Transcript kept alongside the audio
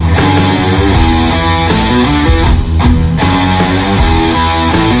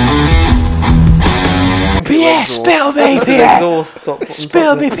exhaust. Spit on me, Pierre! Exhaust top, Spit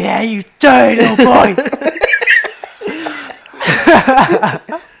on me, Pierre, you dirty little boy!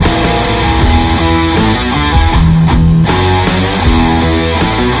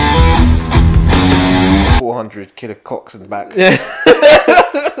 Killer cocks in the back. Yeah.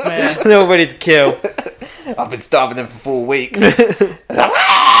 They're all ready to kill. I've been starving them for 4 weeks. Am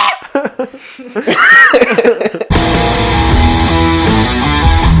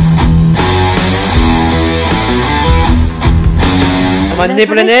I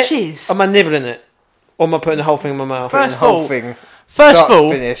nibbling it? Am I nibbling it? Or am I putting the whole thing in my mouth? First the whole thing. First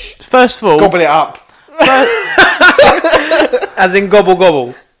of all, gobble it up. As in gobble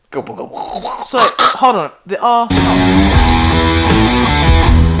gobble. Gobble gobble. So, hold on.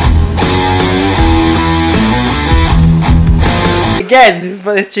 Again,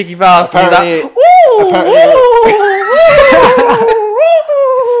 this cheeky bastard.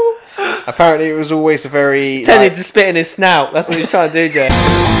 Apparently it was always a very... He's tending to spit in his snout. That's what he's trying to do, Jay.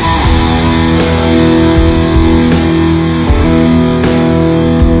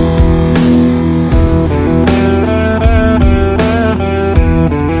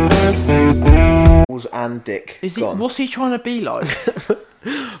 Balls and dick. What's he trying to be like?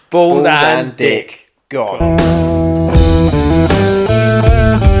 Balls and dick. Gone.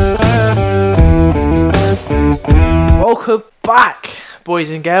 Welcome back,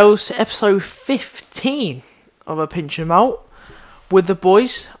 boys and girls, to episode 15 of A Pinch 'Em Out with the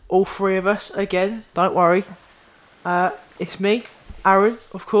boys, all three of us again. Don't worry, it's me, Aaron,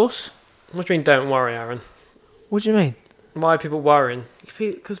 of course. What do you mean, don't worry, Aaron? What do you mean? Why are people worrying?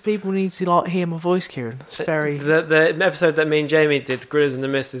 Because people need to hear my voice, Kieran. It's very... The episode that me and Jamie did, Grillers and the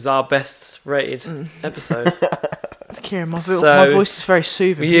Mist, is our best rated episode. Kieran, my voice is very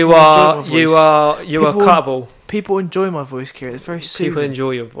soothing. You are cuttable. People enjoy my voice, Kieran. It's very soothing. People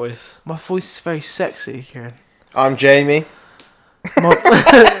enjoy your voice. My voice is very sexy, Kieran. I'm Jamie.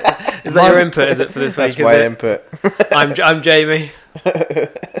 Is that your input? Is it for this week? That's my input. I'm Jamie.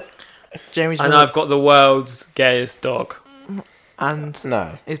 Jamie's and I've got the world's gayest dog. And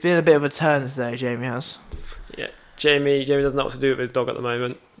no, it's been a bit of a turn today, Jamie has. Yeah, Jamie doesn't know what to do with his dog at the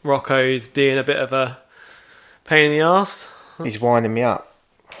moment. Rocco's being a bit of a pain in the arse. He's winding me up,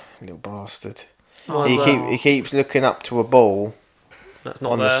 little bastard. Oh, he keeps looking up to a ball that's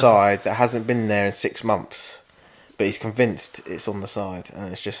not on there. the side that hasn't been there in 6 months, but he's convinced it's on the side,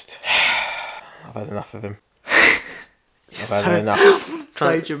 and it's just I've had enough of him. I've had enough.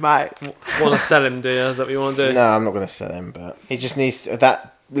 So dramatic. Want to sell him, do you? Is that what you want to do? No, I'm not going to sell him, but he just needs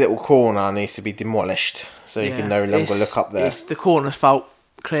that little corner needs to be demolished so he can no longer look up there. It's the corner's fault,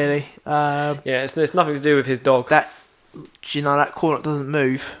 clearly. It's nothing to do with his dog. Do you know that corner doesn't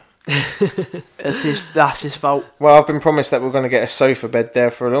move? That's his fault. Well, I've been promised that we're going to get a sofa bed there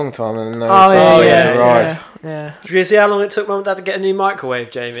for a long time, and no sofa bed's arrived. Yeah. Do you see how long it took Mum and Dad to get a new microwave,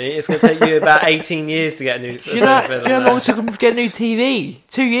 Jamie? It's going to take you about 18 years to get a new sofa bed. Do you know how long it took them to get a new TV?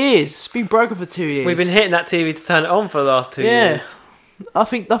 2 years. It's been broken for 2 years. We've been hitting that TV to turn it on for the last 2 years. I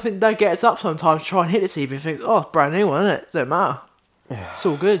think Dad gets up sometimes to try and hit the TV and thinks, oh, it's brand new one, isn't it? It don't matter. It's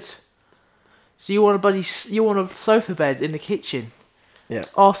all good. So you want a sofa bed in the kitchen? Yeah.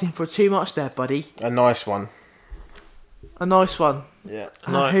 Asking for too much there, buddy. A nice one. A nice one. Yeah.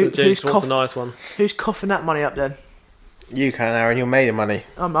 Who's wants a nice one? Who's coughing that money up then? You can, Aaron. You're made of money.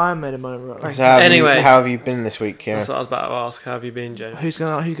 I made of money. Right. So how have you been this week, Kieran? That's what I was about to ask. How have you been, Jamie? Who's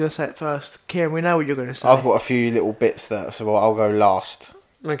gonna say it first? Kieran, we know what you're gonna say. I've got a few little bits there, so I'll go last.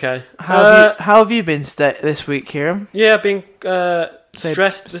 Okay. How have you been this week, Kieran? Yeah, I've been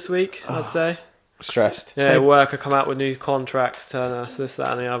stressed this week, I'd say. Stressed. Yeah, work. I come out with new contracts, turn us this,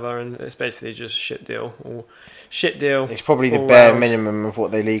 that, and the other, and it's basically just shit deal. It's probably the bare minimum of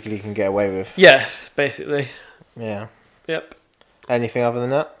what they legally can get away with. Yeah, basically. Yeah. Yep. Anything other than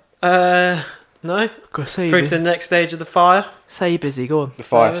that? No. Through to the next stage of the fire. Say you're busy. Go on. The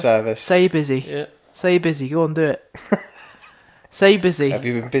fire service. Say you're busy. Yeah. Say you're busy. Go on, do it. Say you're busy. Have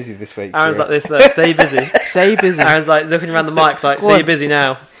you been busy this week? Aaron's like this. Look, say you're busy. Say you're busy. Aaron's like looking around the mic, like, say you're busy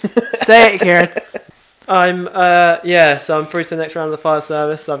now. Say it, Kieran. I'm so I'm through to the next round of the fire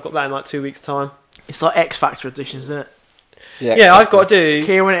service. So I've got that in like 2 weeks' time. It's like X Factor auditions, isn't it? Yeah, I've got to do.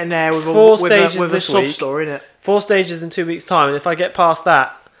 Kieran went in there with 4 stages with this a sob week. story, innit? 4 stages in 2 weeks' time, and if I get past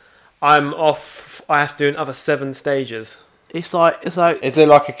that, I'm off. I have to do another 7 stages. It's like. Is there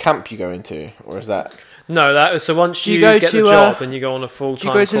like a camp you go into, or is that? No, so once you get the job and you go on a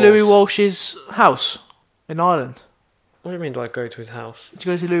full-time course. Do you go to Louis Walsh's house in Ireland? What do you mean? Do I go to his house? Do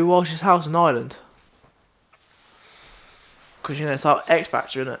you go to Louis Walsh's house in Ireland? Because it's like X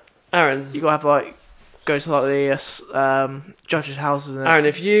Factor, isn't it? Aaron, you gotta have go to like the judges' houses. And Aaron,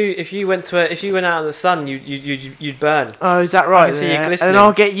 if you went out in the sun, you'd burn. oh, is that right? I can see you And glistening. then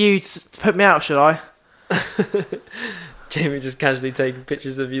I'll get you to put me out, should I? Jamie just casually taking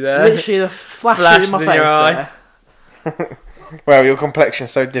pictures of you there. Literally the flash in my in face your eye. there. Well, your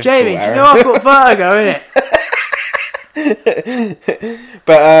complexion's so difficult, Jamie, do you Aaron. know I've got vertigo, innit?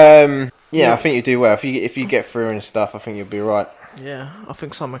 But yeah, I think you do well. If you get through and stuff, I think you'll be right. Yeah, I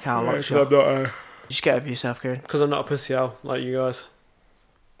think Summer Cal likes I'm you. not Just get over yourself, Kieran. because I'm not a pussy owl like you guys.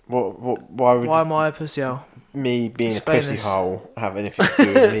 Why would Why am I a pussy owl? me being Explain a pussy this. hole have anything to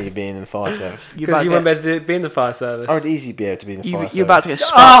do with me being in the fire service? Because you wouldn't be able to be in the fire service. I would easily be able to be in the fire service. You're about to get Oh,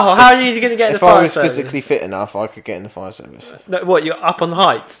 spat. how are you going to get in the If fire I was service? physically fit enough, I could get in the fire service. No, what, you're up on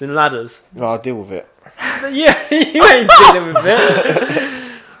heights in ladders? No, I'll deal with it. Yeah, you ain't dealing with it.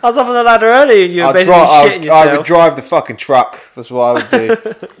 I was up on the ladder earlier and you were basically shitting yourself. I would drive the fucking truck. That's what I would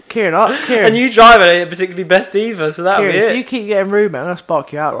do. Kieran, And you drive it ain't particularly best either, so that'll Kieran, be if it. you keep getting rude, man, I'll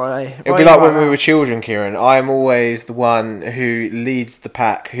spark you out, right? It'll be like when we were children, Kieran. I'm always the one who leads the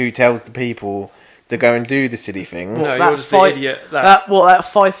pack, who tells the people to go and do the silly things. No, that you're just the idiot. That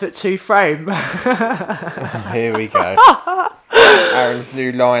 5'2" frame. Here we go. Aaron's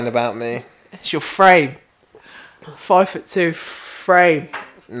new line about me. It's your frame. 5'2" frame.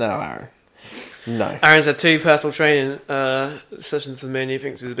 No, Aaron. No. Aaron's had 2 personal training sessions with me and he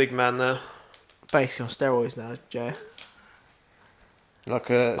thinks he's a big man now. Basically on steroids now, Joe. Like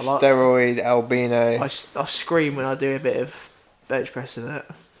a steroid albino. I scream when I do a bit of bench press in it.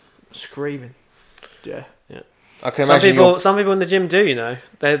 Screaming. Yeah. I can imagine Some people in the gym do, you know.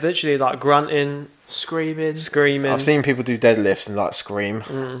 They're literally like grunting, Screaming. screaming. I've seen people do deadlifts and like scream.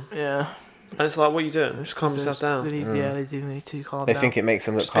 Yeah. And it's like, what are you doing? Just calm yourself down. They need, Yeah, they do need to calm They down. think it makes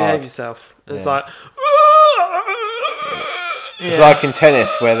them look Just behave hard. yourself. And It's Yeah. like... It's like in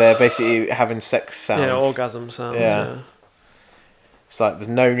tennis where they're basically having sex sounds. Yeah, orgasm sounds. Yeah. It's like there's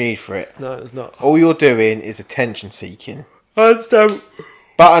no need for it. No, it's not. All you're doing is attention seeking. I understand.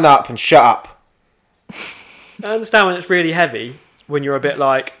 Button up and shut up. I understand when it's really heavy, when you're a bit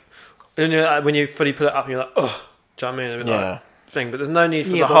like... When you fully put it up and you're like, oh, do you know what I mean? A bit Yeah. like thing, but there's no need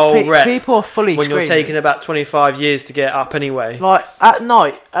for Yeah, the but whole rep people are fully when you're screaming. taking about 25 years to get up anyway. Like at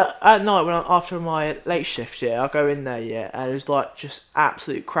night when after my late shift, I go in there, and there's like just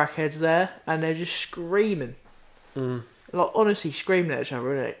absolute crackheads there, and they're just screaming, like honestly screaming at each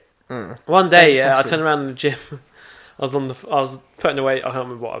other, innit? One day, That's I massive. turned around in the gym. I was putting away. I can't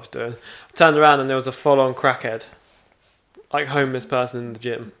remember what I was doing. I turned around and there was a full-on crackhead, like homeless person in the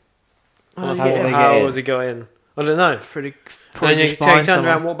gym. Oh, And How I did thought, they how get in? was he going in? I don't know. Pretty. And then you just behind turned around,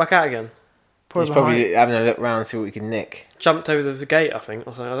 someone. and walked back out again. He's probably having a look round to see what he can nick. Jumped over the gate, I think.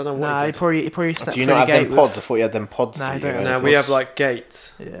 Or something. I don't know what Nah, he he did. probably stepped Do you through not the have gate them pods? I thought you had them pods. No, that I you don't go have Now into. we have like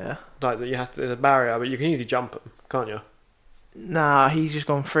gates, Yeah. like that. There's a barrier, but you can easily jump them, can't you? Nah, he's just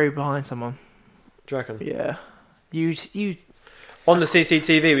gone through behind someone. Do you reckon? Yeah. You. On the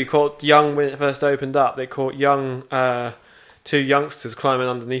CCTV, we caught young when it first opened up. They caught young 2 youngsters climbing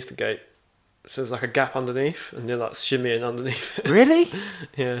underneath the gate. So there's like a gap underneath, and they're like shimmying underneath it. Really?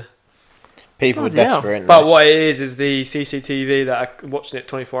 Yeah. People are Bloody hell. desperate. But what it is the CCTV that are watching it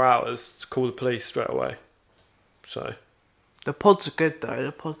 24 hours to call the police straight away. So The pods are good though.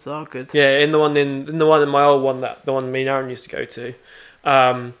 The pods are good. yeah, in the one in my old one, the one me and Aaron used to go to.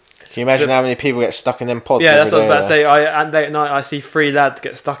 Can you imagine how many people get stuck in them pods? Yeah, that's what I every was about to day, say. And late at night, I see 3 lads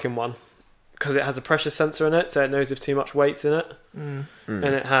get stuck in one because it has a pressure sensor in it, so it knows if too much weight's in it, and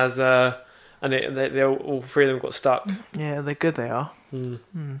it has they all 3 of them got stuck. Yeah, they're good. They are.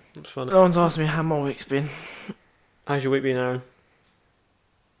 It's funny. No one's asked me how my week's been. How's your week been, Aaron?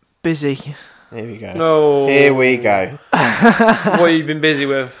 Busy. Here we go. No. Here we go. What have you been busy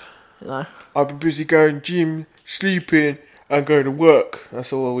with? No. I've been busy going gym, sleeping, and going to work.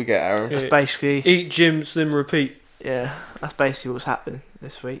 That's all we get, Aaron. That's basically. Eat, gym, slim, repeat. Yeah, that's basically what's happened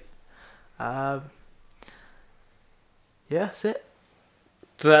this week. Yeah, that's it.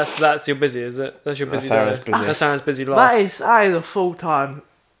 So that's your busy, is it? That's your busy That's Aaron's day. busy. That's Aaron's busy life. That is a full time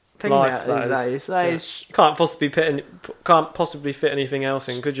thing Life, now, that these is. days. That Yeah. is. You can't possibly fit anything else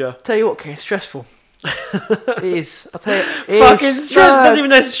in, could you? Tell you what, Kate, it's stressful. It is. I'll tell you. It Fucking is stress. Doesn't even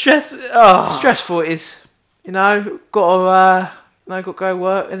know stress. Oh. stressful. It is. You know, got to go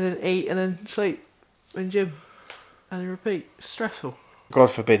work and then eat and then sleep in gym and then repeat. It's stressful. God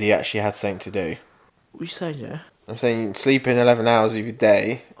forbid he actually had something to do. What are you saying, yeah? I'm saying sleeping 11 hours of your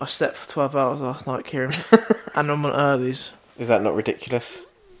day. I slept for 12 hours last night, Kieran, and I'm on earlies. Is that not ridiculous?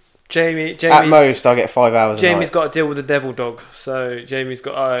 Jamie's, At most, I'll get 5 hours a Jamie's night. got to deal with the devil dog, so Jamie's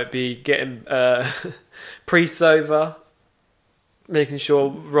got to be getting priests over, making sure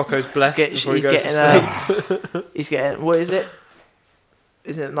Rocco's blessed before he goes to sleep. He's getting, what is it?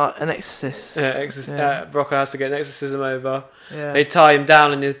 Isn't it like an exorcist? Yeah, Rocco has to get an exorcism over. Yeah. They tie him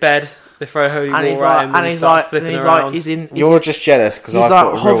down in his bed. They throw holy water at him and he starts flipping around. You're just jealous because I've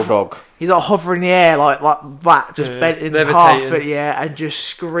got a real dog. He's like hovering in the air like that, just bent in half at the air and just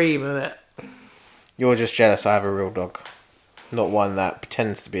screaming at it. You're just jealous I have a real dog. Not one that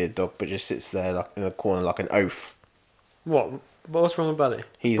pretends to be a dog but just sits there like in the corner like an oaf. What? What's wrong with Buddy?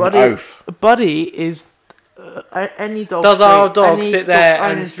 He's an oaf. Buddy is any dog. Does our dog sit there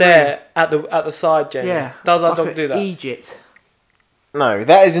and stare at the side, Jamie? Yeah. Does our dog do that? Egypt. No,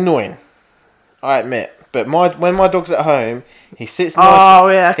 that is annoying. I admit. But when my dog's at home, he sits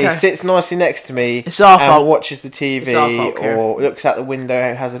nicely, he sits nicely next to me and watches the TV or looks out the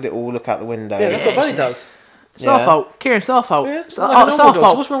window, has a little look out the window. Yeah, that's what Buddy does. It's our fault. Kieran, it's our fault. Yeah, it's our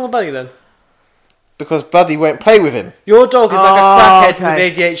fault. What's wrong with Buddy then? Because Buddy won't play with him. Your dog is like a crackhead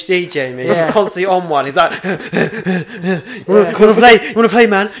with ADHD, Jamie. Yeah. He's constantly on one. He's like, you want to play? You want to play,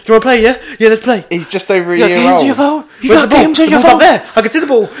 man? Do you want to play, yeah? Yeah, let's play. He's just over a year old. You got the games on your phone? There. I can see the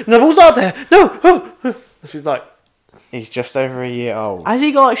ball. No, the ball's not up there. No. That's what he's like. He's just over a year old. Has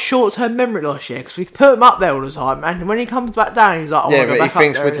he got like short-term memory loss here? Because we put him up there all the time, and when he comes back down, he's like, yeah, but he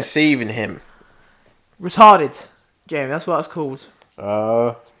thinks we're deceiving him. Retarded, Jamie. That's what it's called.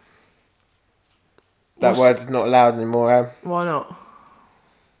 That word's not allowed anymore, Why not?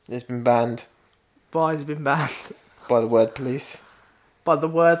 It's been banned. Why has it been banned? By the word police. By the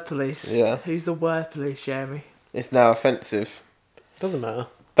word police? Yeah. Who's the word police, Jamie? It's now offensive. Doesn't matter.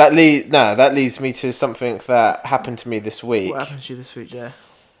 That leads me to something that happened to me this week. What happened to you this week, Jay?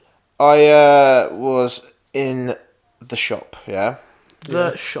 I was in the shop, yeah?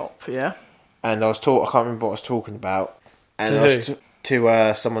 The shop, yeah? And I can't remember what I was talking about. And I was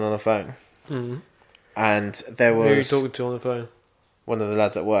to someone on the phone. Mm-hmm. And there was... Who are you talking to on the phone? One of the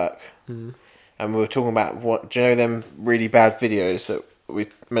lads at work. Mm-hmm. And we were talking about, do you know them really bad videos that we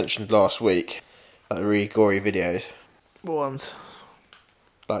mentioned last week? Like the really gory videos. What ones?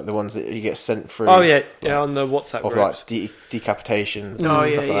 Like the ones that you get sent through. Oh, yeah, on the WhatsApp of groups. Like decapitations and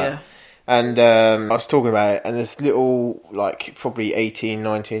stuff like that. And I was talking about it, and this little, like, probably 18,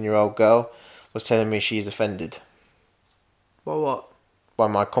 19-year-old girl was telling me she's offended. Well, what? By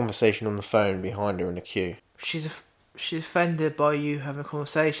my conversation on the phone behind her in the queue. She's offended by you having a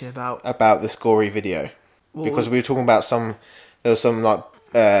conversation about this gory video. Because we were talking about there was some like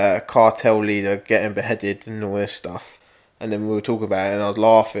cartel leader getting beheaded and all this stuff. And then we were talking about it and I was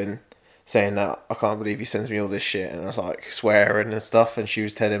laughing, saying that I can't believe he sends me all this shit, and I was like swearing and stuff, and she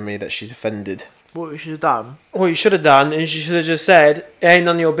was telling me that she's offended. What you should have done? What you should have done is you should have just said, it ain't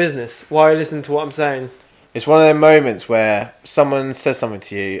none of your business. Why are you listening to what I'm saying? It's one of them moments where someone says something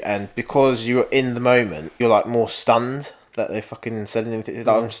to you, and because you're in the moment, you're like more stunned that they fucking said anything.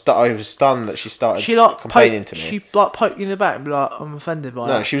 Like, I was stunned that she started complaining to me. She like poked you in the back and be like, I'm offended by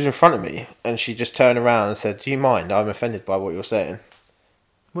that. No, she was in front of me, and she just turned around and said, do you mind? I'm offended by what you're saying.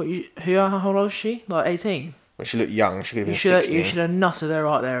 How old was she? Like 18? Well, she looked young. She could have been 16. You should have nutted her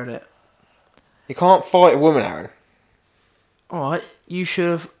right there, innit? You can't fight a woman, Aaron. Alright, you should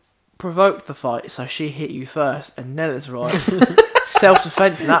have provoked the fight so she hit you first, and then it's right.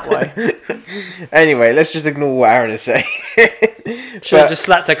 Self-defense in that way. Anyway, let's just ignore what Aaron is saying. Should have just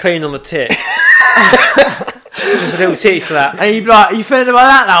slapped her clean on the tit. Just a little titty slap. And you'd be like, are you offended by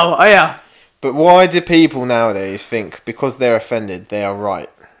that now? Oh yeah. But why do people nowadays think because they're offended they are right?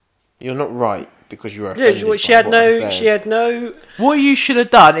 You're not right because you were offended. Yeah, she had no. What you should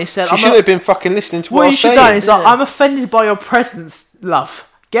have done is said. She should have been fucking listening to what I was saying. What you should have done is like, I'm offended by your presence, love.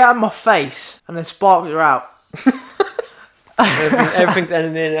 Get out of my face, and then sparked her out. Everything's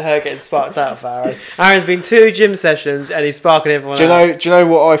ending in her getting sparked out for Aaron. Aaron's been 2 gym sessions and he's sparking everyone out. Do you know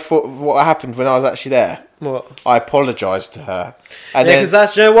what I thought? What happened when I was actually there? What? I apologised to her. And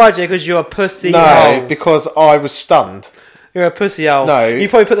because do you know why, Jay? Because you're a pussy. No, because I was stunned. You're a pussy owl. No, you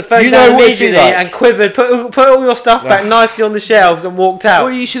probably put the phone down immediately and quivered, put all your stuff back nicely on the shelves and walked out.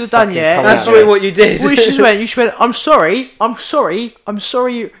 What you should have done, that's probably what you did. What you should have went, I'm sorry,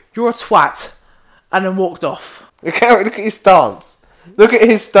 you're a twat, and then walked off. Look at his stance. Look at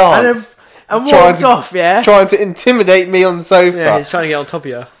his stance. And walked off, yeah? Trying to intimidate me on the sofa. Yeah, he's trying to get on top of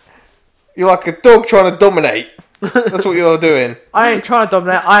you. You're like a dog trying to dominate. That's what you're doing. I ain't trying to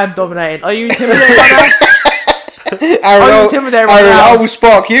dominate, I am dominating. Are you intimidated right now? Aaron, I will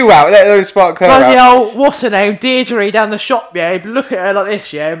spark you out. Let alone spark her out. What's her name? Deirdre down the shop, yeah? Look at her like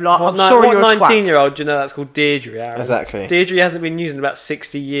this, yeah? Like, I'm sorry you're a 19-year-old, do you know that's called Deirdre, Aaron? Exactly. Deirdre hasn't been used in about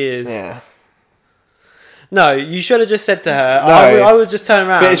 60 years. Yeah. No, you should have just said to her. No. I would just turn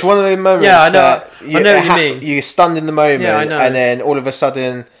around. But it's one of those moments. Yeah, I know. That I know what you mean. You're stunned in the moment, Yeah, I know. and then all of a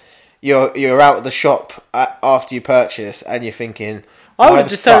sudden, you're out of the shop after you purchase, and you're thinking. I would have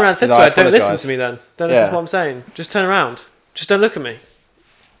just turned around and said to her, apologise? "Don't listen to me, then. Don't listen to what I'm saying. Just turn around. Just don't look at me.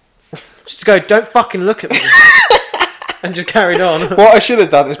 Just go. Don't fucking look at me." And just carried on. What I should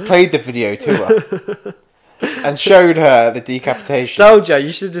have done is played the video to her and showed her the decapitation. Told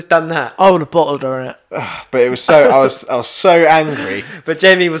you should have just done that. I would have bottled her in it. But it was so I was so angry. But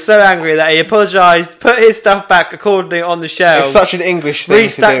Jamie was so angry that he apologised, put his stuff back accordingly on the shelves. It's such an English thing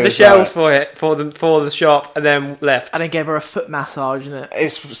to do. Restacked the shelves for the shop, and then left. And then gave her a foot massage in it.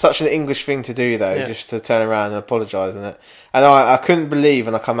 It's such an English thing to do, though, just to turn around and apologise in it. And I couldn't believe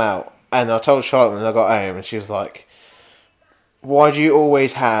when I come out, and I told Charlotte when I got home, and she was like, "Why do you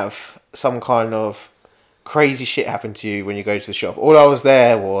always have some kind of crazy shit happen to you when you go to the shop?" All I was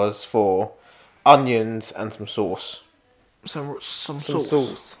there was for onions and some sauce. Some sauce. Some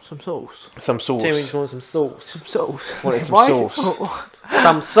sauce. Some sauce. Jamie just wants some sauce. Some sauce. Wanted some sauce.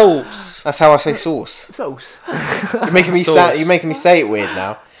 Some sauce. That's how I say sauce. Sauce. You're making me say it weird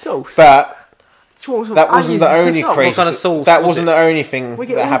now. Sauce. But That that wasn't the only crazy. What kind of sauce that was wasn't it? the only thing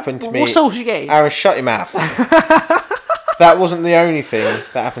that happened to me. What sauce you getting? Aaron, shut your mouth. That wasn't the only thing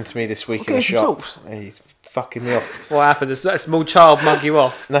that happened to me this week in the shop. Sauce. He's fucking me off. What happened? A small child mug you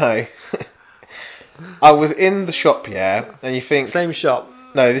off. No. I was in the shop, and you think... Same shop.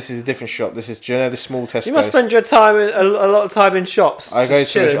 No, this is a different shop. This is, do you know the small Tesco's? You must spend your time a lot of time in shops. I go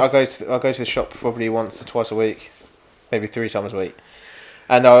to the shop probably once or twice a week, maybe 3 times a week.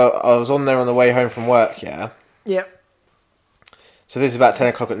 And I was on there on the way home from work, Yep. So this is about 10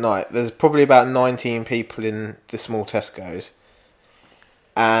 o'clock at night. There's probably about 19 people in the small Tesco's.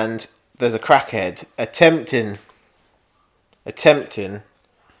 And there's a crackhead attempting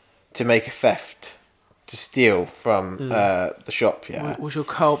to make a theft, to steal from the shop, Was your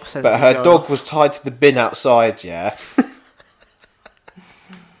co-op sense? But her dog was tied to the bin outside,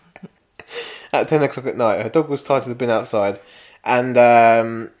 At 10 o'clock at night, her dog was tied to the bin outside. And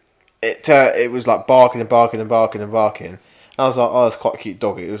it was like barking and barking and barking and barking. And I was like, oh, that's quite a cute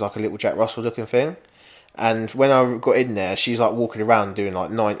dog. It was like a little Jack Russell looking thing. And when I got in there, she's like walking around doing like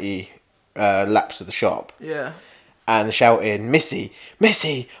 90 laps of the shop. Yeah. And shouting, Missy,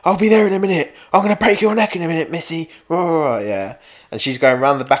 I'll be there in a minute. I'm going to break your neck in a minute, Missy. Yeah. And she's going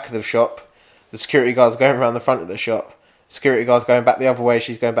round the back of the shop. The security guard's going around the front of the shop. Security guard's going back the other way.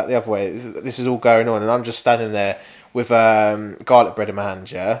 She's going back the other way. This is all going on. And I'm just standing there with garlic bread in my hand,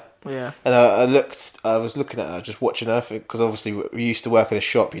 Yeah. And I was looking at her, just watching her, because obviously we used to work in a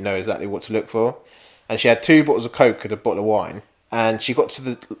shop, you know exactly what to look for. And she had 2 bottles of Coke and a bottle of wine. And she got to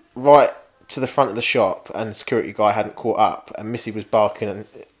the front of the shop, and the security guy hadn't caught up, and Missy was barking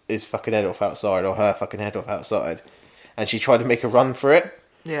his fucking head off outside, or her fucking head off outside. And she tried to make a run for it.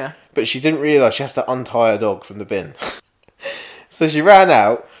 Yeah. But she didn't realise she has to untie a dog from the bin. So she ran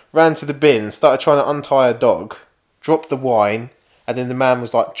to the bin, started trying to untie a dog, dropped the wine, and then the man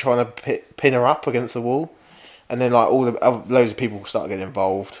was like trying to pin her up against the wall. And then like loads of people started getting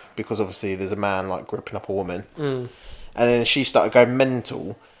involved, because obviously there's a man like gripping up a woman. And then she started going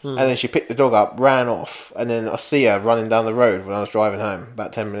mental. And then she picked the dog up, ran off, and then I see her running down the road when I was driving home,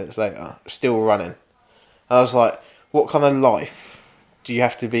 about 10 minutes later, still running. And I was like, what kind of life do you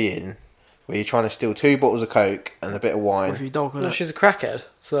have to be in where you're trying to steal 2 bottles of Coke and a bit of wine? With your dog on it. She's a crackhead,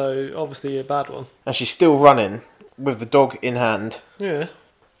 so obviously a bad one. And she's still running with the dog in hand. Yeah.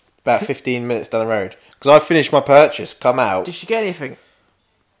 About 15 minutes down the road. Because I finished my purchase, come out. Did she get anything?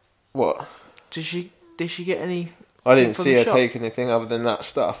 What? Did she get any? I didn't from see the her shop? take anything other than that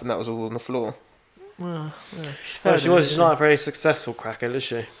stuff, and that was all on the floor. Well, She's not a very successful crackhead, is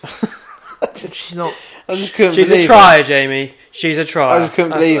she? She's not. I just couldn't She's believe a trier, Jamie. She's a trier. I just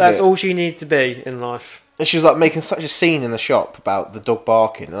couldn't believe That's it. all she needs to be in life. And she was like making such a scene in the shop about the dog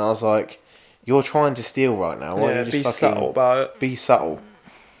barking, and I was like, "You're trying to steal right now. Why don't you be just fucking subtle about it. be subtle?"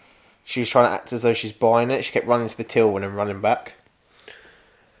 She was trying to act as though she's buying it. She kept running to the till and then running back.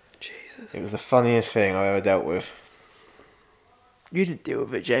 Jesus. It was the funniest thing I've ever dealt with. You didn't deal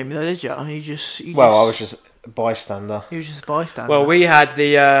with it, Jamie, though, did you? I was just a bystander. You was just a bystander. Well, we had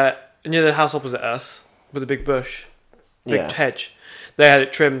the near the house opposite us with a big bush, big hedge. They had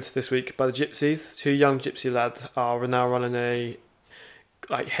it trimmed this week by the gypsies. 2 young gypsy lads are now running a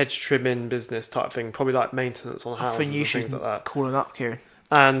like hedge trimming business type thing, probably like maintenance on I houses think you and should things like that. call them up, Kieran.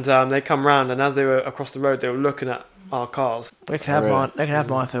 And they come round, and as they were across the road, they were looking at our cars. They can have mine. They can have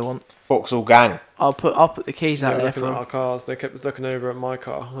mine if they want. Vauxhall gang. I'll put the keys They out were there looking for at them. our cars. They kept looking over at my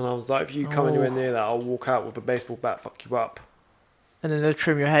car, and I was like, "If you come anywhere near that, I'll walk out with a baseball bat, fuck you up." And then they'll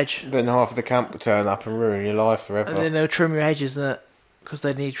trim your hedge. Then half of the camp will turn up and ruin your life forever. And then they'll trim your hedges, because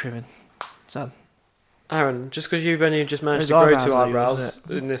they need trimming. So, Aaron, just because you've only just managed to Those grow eyebrows 2 are eyebrows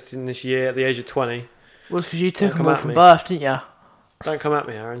yours, in this year at the age of 20, well, it's because you took Don't them come all at from me. birth, didn't you? don't come at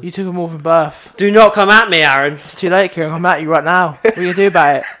me, Aaron. You took them all from birth. Do not come at me, Aaron. It's too late, Kieran. I'm at you right now. What are you going to do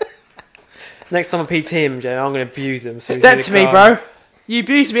about it? Next time I PT him, Jay, I'm going to abuse him. So he's Step gonna to me, come. bro. You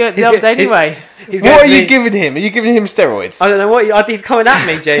abused me the other day anyway. He's What going are to you me- giving him? Are you giving him steroids? I don't know what he's coming at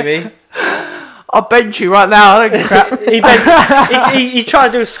me, Jamie. I'll bench you right now. I don't give a crap. He tried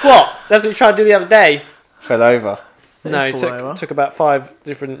to do a squat. That's what he tried to do the other day. Fell over. No, he Fall over. took about 5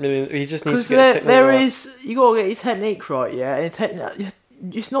 different million. He just needs Because to get his technique there right. is, you got to get your technique right, yeah. And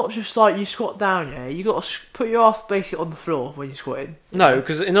it's not just like you squat down, yeah. You got to put your ass basically on the floor when you're squatting. No,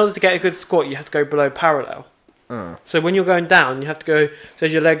 because in order to get a good squat, you have to go below parallel. So when you're going down, you have to go. So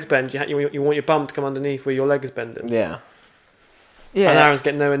as your legs bend, you want your bum to come underneath where your leg is bending. Yeah. Yeah. And Aaron's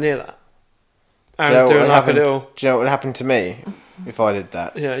getting nowhere near that. Do you know Aaron's what doing would like a happen- little. Do you know what would happen to me if I did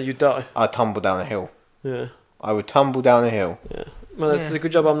that? Yeah, you die. I'd tumble down a hill. Yeah. I would tumble down a hill. Well, that's Yeah. a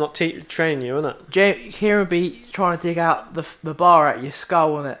good job. I'm not training you, isn't it? Kieran be trying to dig out the bar out your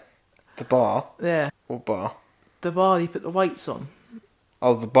skull, on it. The bar? Yeah. What bar? The bar you put the weights on.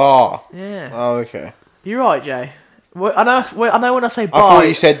 Oh, the bar. Yeah. Oh, okay. You're right, Jay. Well, I know when I say I bar. thought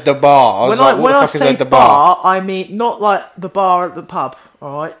you said the bar. I was like, what when the I fuck is say the bar? I mean not like the bar at the pub.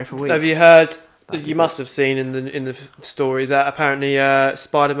 All right. For a week. Have you heard? You must have seen in the story that apparently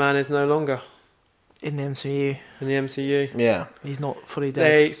Spiderman is no longer In the MCU, in the MCU. Yeah. he's not fully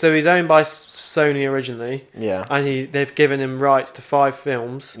dead. So he's owned by Sony originally, Yeah. and they've given him rights to 5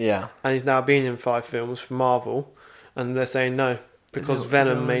 films, Yeah. and he's now been in 5 films for Marvel, and they're saying no because Yeah,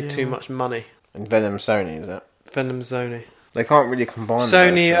 Venom yeah, made yeah. too much money. And Venom Sony, is it? Venom Sony. They can't really combine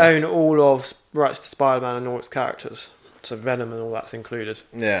Sony both, own all of rights to Spider-Man and all its characters, so Venom and all that's included.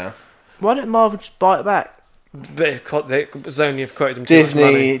 Yeah. Why didn't Marvel just bite it back? But Sony have quoted them too much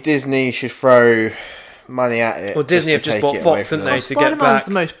money. Disney should throw money at it. Well, Disney have to just take bought it away Fox, from didn't them. they? To get Spider-Man's back.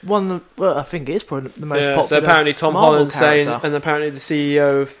 the most one. Well, I think it is probably the most Yeah, popular. so apparently Tom Marvel Holland's saying, character. and apparently the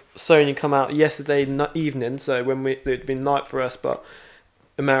CEO of Sony come out yesterday evening, so when it'd been night for us, but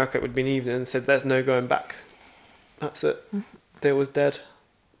America it would have been evening, and said there's no going back. That's it. Deal was dead.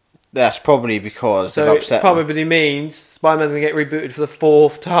 That's probably because So they've it upset them. probably means Spider-Man's going to get rebooted for the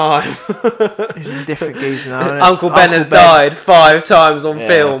 4th time. He's in different geese now. isn't it? Uncle Ben has died 5 times on Yeah,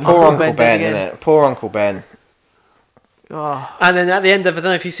 film. Poor Uncle Uncle Ben Ben, did again. innit? Poor Uncle Ben. Oh, And then at the end of, I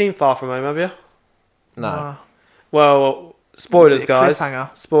don't know if you've seen Far From Home, have you? No. Well, spoilers, Is it a guys.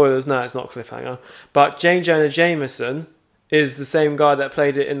 cliffhanger? Spoilers. No, it's not cliffhanger. But Jane Jonah Jameson is the same guy that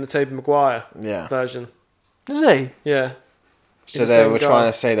played it in the Tobey Maguire Yeah. version. Is he? Yeah. So the they same were guy.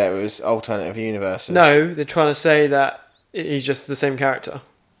 trying to say that it was alternative universes. No, they're trying to say that he's just the same character.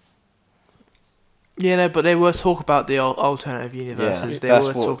 Yeah, no, but they were talking about the alternative Yeah, universes. They that's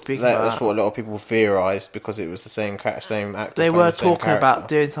were talking what about that's that. what a lot of people theorized because it was the same same actor. They playing were the same talking about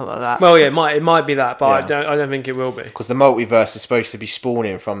character. doing something like that. Well, yeah, it might be that, but Yeah. I don't think it will be. Because the multiverse is supposed to be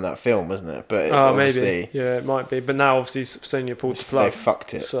spawning from that film, isn't it? But Oh, obviously maybe. Yeah, it might be. But now, obviously, Sony pulled the plug. they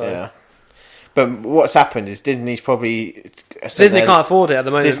fucked it. So- Yeah. But what's happened is Disney's probably Disney can't afford it at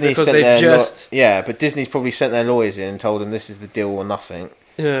the moment Disney because sent they've their just... but Disney's probably sent their lawyers in and told them this is the deal or nothing,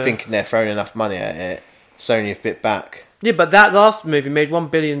 Yeah. thinking they're throwing enough money at it. Sony have bit back. Yeah, but that last movie made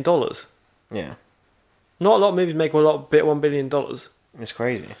 $1 billion. Yeah, Not a lot of movies make $1 billion. it's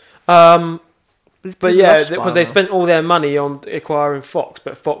crazy. But People yeah, love because they Spider-Man. spent all their money on acquiring Fox,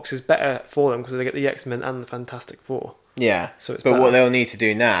 but Fox is better for them because they get the X-Men and the Fantastic Four. Yeah, So it's but better. what they'll need to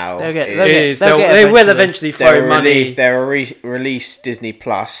do now They'll get- is they'll get- Is they'll get they will eventually. eventually throw money. They'll release Disney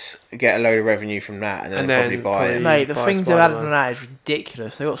Plus, get a load of revenue from that, and then, And they'll then probably buy probably- it. Mate, the Buy things they've added Spider-Man. on that is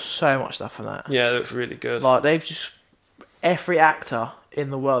ridiculous. They've got so much stuff on that. Yeah, it looks really good. Like, they've just... Every actor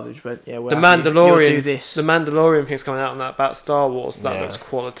in the world has went, yeah, well, The you'll do Mandalorian, this. the Mandalorian thing's coming out on that about Star Wars. That Yeah. looks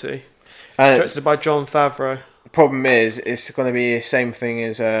quality. And Directed by Jon Favreau. the problem is, it's going to be the same thing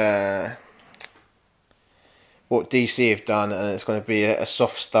as what DC have done, and it's going to be a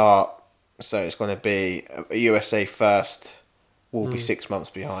soft start. So it's going to be a USA first. Will be 6 months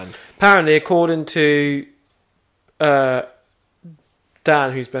behind. Apparently, according to Dan,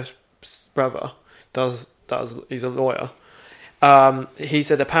 whose best brother he's a lawyer. He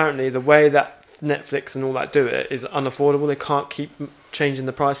said apparently the way that Netflix and all that do it is unaffordable. They can't keep changing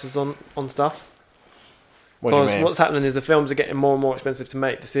the prices on stuff. What do you Because mean? what's happening is the films are getting more and more expensive to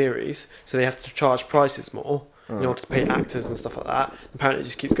make, the series, so they have to charge prices more in order to pay actors and stuff like that. Apparently, it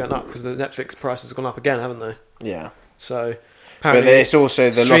just keeps going up because the Netflix prices have gone up again, haven't they? Yeah. So But it's also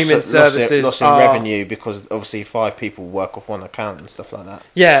the streaming services loss in revenue because obviously 5 people work off one account and stuff like that.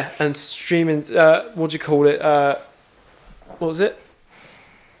 Yeah, and streaming. What do you call it? What was it?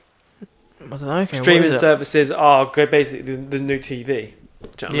 I don't know. Okay, Streaming services are basically the new TV.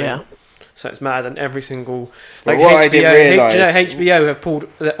 Do you know what I mean? So it's mad, and every single But what I didn't realise, HBO have pulled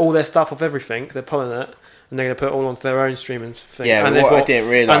all their stuff off everything. They're pulling it, and they're going to put it all onto their own streaming thing. Yeah, and what I didn't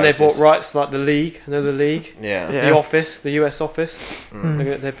realise, and they bought rights to, like the League. You know the League. Yeah. The Office, the US Office.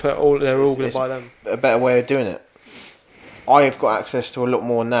 They put all. They're all going to buy them. A better way of doing it. I have got access to a lot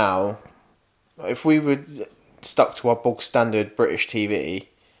more now. If we were stuck to our bog standard British TV,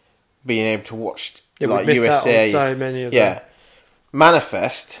 being able to watch like we missed USA, out on so many of them.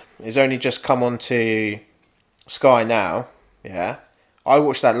 Manifest is only just come onto Sky now. Yeah, I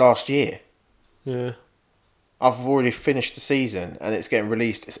watched that last year. Yeah, I've already finished the season and it's getting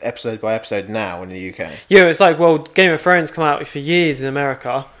released. It's episode by episode now in the UK. Yeah, it's like, well, Game of Thrones come out for years in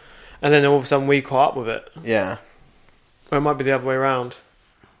America, and then all of a sudden we caught up with it. Yeah, or it might be the other way around.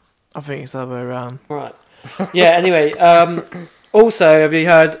 I think it's the other way around. Right. Yeah. Anyway, also, have you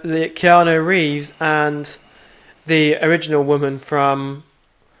heard that Keanu Reeves and the original woman from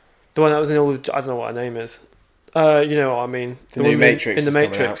the one that was in all the, I don't know what her name is. You know what I mean? The new Matrix in the is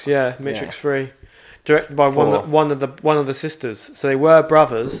Matrix, coming out. Matrix 3, directed by 4. one of the sisters. So they were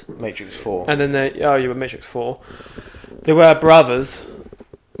brothers, Matrix 4. and then you were Matrix 4. They were brothers,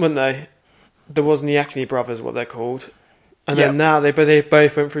 weren't they? There wasn't the Acne brothers, what they're called, and then now they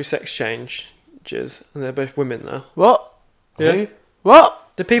both went through sex changes, and they're both women now. What? Yeah. Who? What?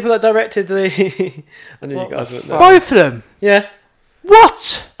 The people that directed the I knew you guys wouldn't know. Both of them? Yeah.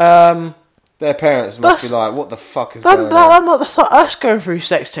 What? Their parents must be like, what the fuck is going on? That's like us going through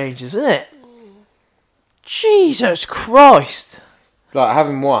sex changes, isn't it? Jesus Christ. Like,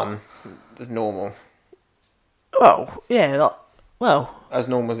 having one is normal. Well, yeah, As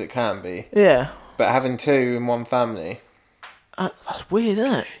normal as it can be. yeah. But having 2 in one family... That's weird,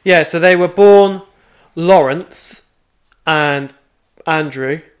 isn't it? Yeah, so they were born Lawrence and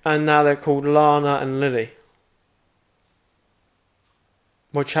Andrew, and now they're called Lana and Lily.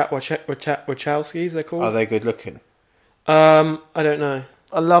 Wachowskis, they're called? Are they good looking? I don't know.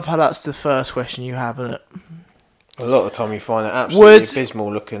 I love how that's the first question you have, isn't it? A lot of the time you find it absolutely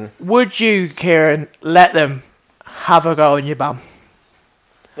abysmal looking. Would you, Kieran, let them have a go on your bum?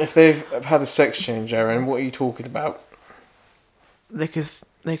 If they've had a sex change, Aaron, what are you talking about? They could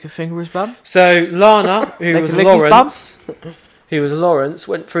finger his bum? So Lana, who They was could lick his Lawrence,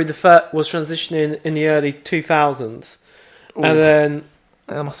 went through was transitioning in the early 2000s. Ooh. And then...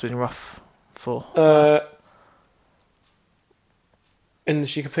 That must have been rough for... and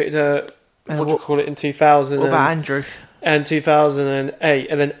she completed her... What do you call it? In 2000. What about Andrew? And 2008.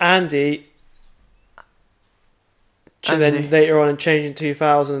 And then Andy... Then later on and changed in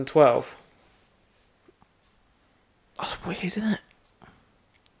 2012. That's weird, isn't it?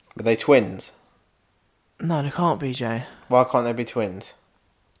 Are they twins? No, they can't be, Jay. Why can't they be twins?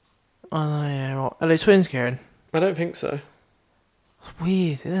 Oh, no, yeah, right. Are they twins, Kieran? I don't think so. That's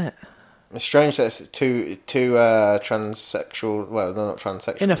weird, isn't it? It's strange that it's two transsexual... Well, they're not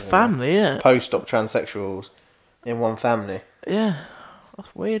transsexual. In a family, yeah. Post-op transsexuals in one family. Yeah.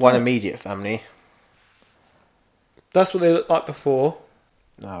 That's weird. One immediate family. That's what they looked like before.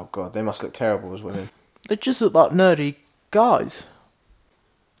 Oh, God, they must look terrible as women. They just look like nerdy guys.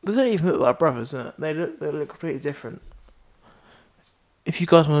 They don't even look like brothers, innit? They look completely different. If you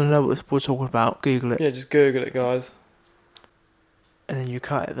guys want to know what we're talking about, Google it. Yeah, just Google it, guys. And then you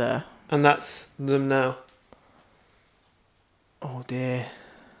cut it there. And that's them now. Oh dear.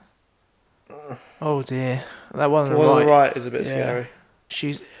 Oh dear. That one The one on the right is a bit scary.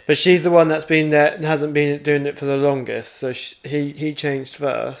 But she's the one that's been there and hasn't been doing it for the longest. So he changed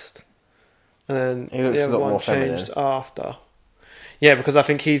first. And then He looks the a other lot one more changed feminine. after. Yeah, because I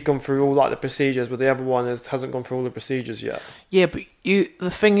think he's gone through all like the procedures, but the other one hasn't gone through all the procedures yet. Yeah, but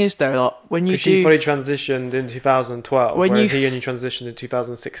the thing is though, like when you Because she fully transitioned in 2012, When whereas you he only transitioned in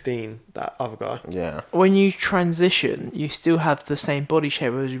 2016. That other guy. Yeah. when you transition, you still have the same body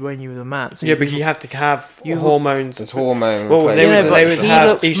shape as when you were a man. So Yeah, but you have to have hormones. There's hormone Well, they replacement. would, but they would he have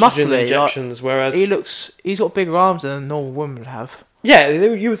looks estrogen muscly, injections, whereas he's got bigger arms than a normal woman would have. yeah,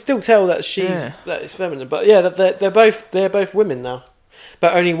 you would still tell that that is feminine. But yeah, they're both women now.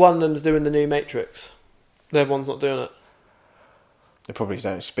 But only one of them's doing the new Matrix. The other one's not doing it. They probably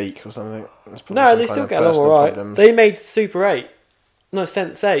don't speak or something. No, they still get along alright. They made Super 8. No,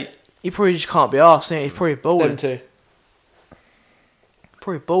 Sense 8. He probably just can't be arsed, innit? He's probably Them balling. two.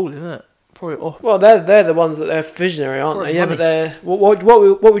 Probably balling, isn't it? Probably. Well, they're the ones that they're visionary, aren't Probably they? Yeah, money. but they're...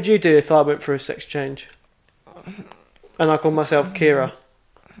 What would you do if I went for a sex change? And I call myself Kira.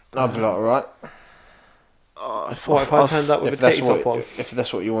 I'll be like, alright. What if I turned up with a titty top on? If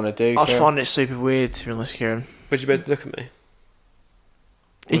that's what you want to do, I Kieran. find it super weird, to be honest, Kieran. Would you be able to look at me?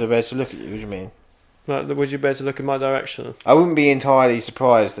 Would I be able to look at you? What do you mean? Like, would you be able to look in my direction? I wouldn't be entirely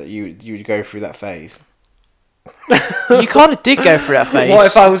surprised that you would go through that phase. You kind of did go through that phase. What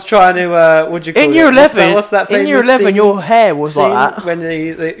if I was trying to, what'd you call in it? year 11, What's that in year famous 11, scene- your hair was scene like that.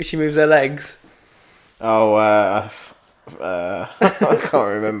 when she moves her legs? Oh, I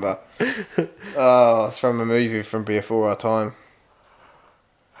can't remember. Oh, it's from a movie from Before Our Time.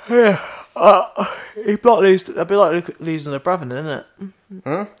 Yeah. It'd be like losing a brother, isn't it?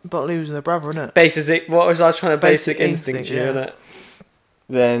 Hmm? It's like losing a brother, isn't it? Basic, what was I trying to Basic basic instinct instinct, you, yeah. innit?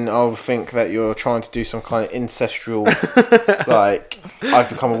 Then I'll think that you're trying to do some kind of ancestral, like, I've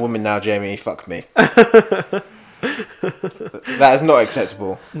become a woman now, Jamie, fuck me. That is not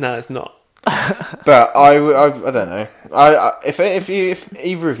acceptable. No, it's not. But I don't know. If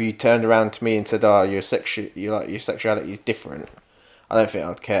either of you turned around to me and said, "Oh, your sexuality is different," I don't think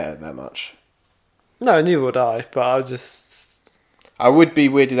I'd care that much. No, neither would I, but I would be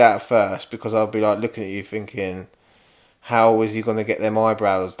weirded out at first because I'd be like looking at you thinking, how is he going to get them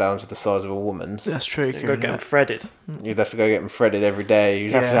eyebrows down to the size of a woman's? That's true. go get them threaded. You'd have to go get them threaded every day.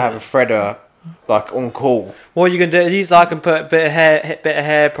 You'd have to have a threader like on call. What are you gonna do? At least I can put a bit of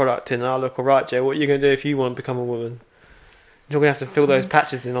hair product in, and I'll look alright, Joe. What are you gonna do if you want to become a woman? You're gonna have to fill those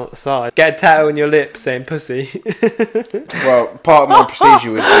patches in on the side. Get a tattoo on your lip saying "pussy." Well, part of my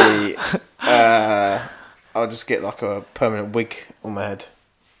procedure would be, I'll just get like a permanent wig on my head.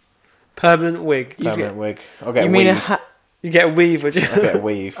 Permanent wig. Permanent wig. I'll get You a mean weave. You get a weave, would you? I'll get a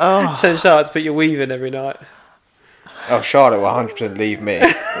weave. Oh, Tell Charlotte to put your weave in every night. Oh, Charlotte will 100% leave me.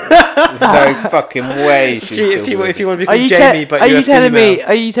 There's no fucking way she's If you want to be are called you, Jamie, but are you're you a telling me? female.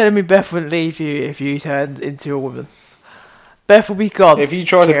 Are you telling me Beth wouldn't leave you if you turned into a woman? Beth will be gone. If you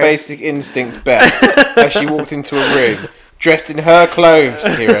tried to Kieran. basic instinct Beth as she walked into a room, dressed in her clothes,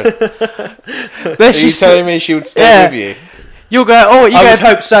 Kieran, are you telling me she would stay with you? You'll go. Oh, you I go. would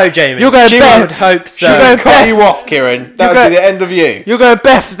hope so, Jamie. You're going She Beth. would hope so. She'll go Cut Beth. you off, Kieran. That would be the end of you. You're going,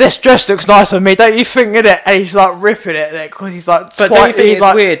 Beth. This dress looks nice on me, don't you think? In it, and he's like ripping it because he's like. But don't you think he's it's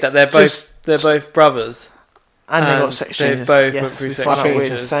like, weird that they're both brothers? And they got and sex they changes. both Yes, went through we sex find I out think it's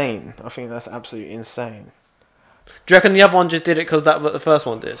weird. insane. I think that's absolutely insane. Do you reckon the other one just did it because that what the first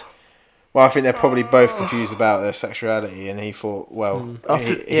one did? Well, I think they're probably both confused about their sexuality, and he thought, well,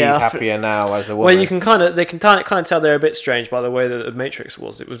 he's happier now as a woman. Well, they can kind of tell they're a bit strange by the way that the Matrix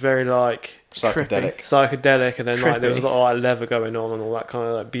was. It was very like Psychedelic. psychedelic, and then like there was a Trippy. lot of like leather going on and all that kind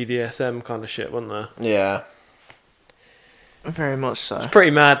of like BDSM kind of shit, wasn't there? Yeah. Very much so. It's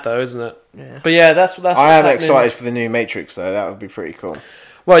pretty mad though, isn't it? Yeah. But yeah, that's what's I am happening. excited for the new Matrix, though. That would be pretty cool.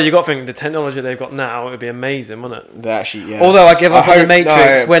 Well, you got to think the technology they've got now, it would be amazing, wouldn't it? They actually, yeah. Although I give up on the hope-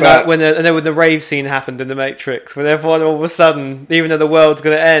 Matrix no, when the rave scene happened in the Matrix, when everyone all of a sudden, even though the world's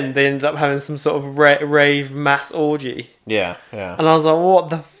going to end, they ended up having some sort of rave mass orgy. Yeah, yeah. And I was like, what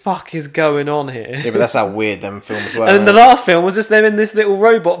the fuck is going on here? Yeah, but that's how weird them films were. And then the right? last film was just them in this little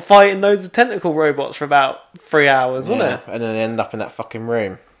robot fighting loads of tentacle robots for about 3 hours, wasn't Yeah, it? and then they end up in that fucking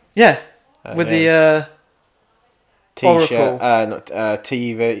room. Yeah. With yeah. the Oracle.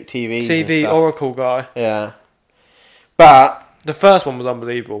 TV Oracle guy. Yeah. But, The first one was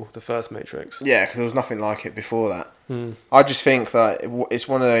unbelievable, the first Matrix. yeah, because there was nothing like it before that. Hmm. I just think that it's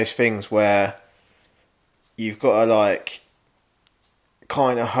one of those things where you've got to, like,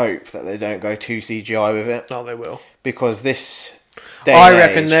 kind of hope that they don't go too CGI with it. No, they will. Because this day I and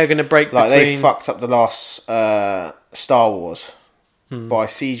reckon age, they're going to break like, they between... fucked up the last Star Wars Hmm. by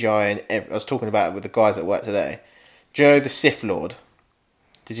CGI. And I was talking about it with the guys at work today. Do you know the Sith Lord?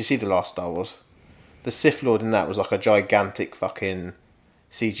 Did you see the last Star Wars? The Sith Lord in that was like a gigantic fucking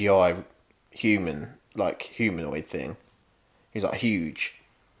CGI human, like humanoid thing. He's like huge,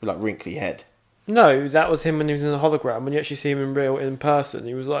 with like wrinkly head. No, that was him when he was in the hologram. When you actually see him in person,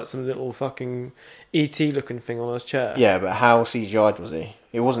 he was like some little fucking ET looking thing on his chair. Yeah, but how CGI'd was he?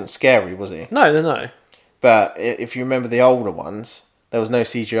 It wasn't scary, was he? No. But if you remember the older ones, there was no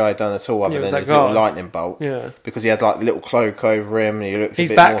CGI done at all other Yeah, it was than that his little guy. lightning bolt. Yeah. Because he had like the little cloak over him and he looked He's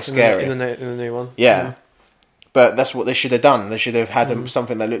a bit back more scary. in the new one. Yeah. But that's what they should have done. They should have had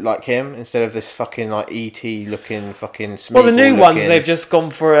something that looked like him instead of this fucking like ET looking fucking Smeagol Well, the new ones, looking- they've just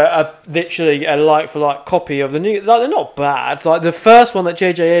gone for a literally a like-for-like copy of the new... Like, they're not bad. Like, the first one that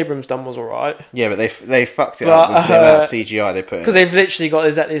J.J. Abrams done was alright. Yeah, but they fucked it But, up with the amount of CGI they put in. Because they've literally got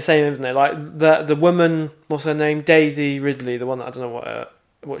exactly the same, haven't they? Like, the woman... What's her name? Daisy Ridley, the one that I don't know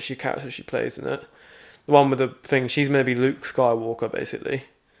what character she plays in it. The one with the thing... She's meant to be Luke Skywalker, basically.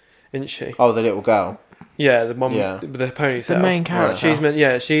 Isn't she? Oh, the little girl. Yeah, the one with the ponytail. The main character.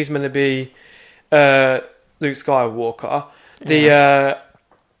 She's meant to be Luke Skywalker. The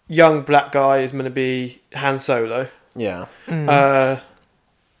young black guy is meant to be Han Solo. Yeah.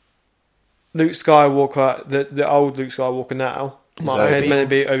 Luke Skywalker, the old Luke Skywalker now, meant to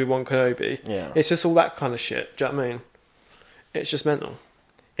be Obi-Wan Kenobi. Yeah. It's just all that kind of shit. Do you know what I mean? It's just mental.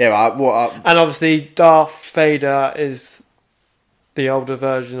 Yeah, and obviously Darth Vader is the older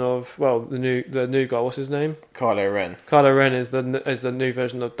version of the new guy. What's his name? Kylo Ren. Kylo Ren is the new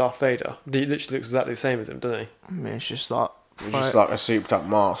version of Darth Vader. He literally looks exactly the same as him, doesn't he? I mean, it's just like a souped up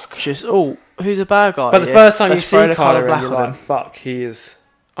mask. It's just who's a bad guy? But the first time you see Kylo Ren, you're like, like, fuck, he is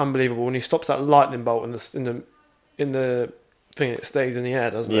unbelievable. When he stops that lightning bolt in the thing, it stays in the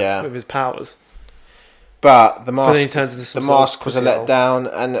air, doesn't it? With his powers. But the mask, but then he turns into was a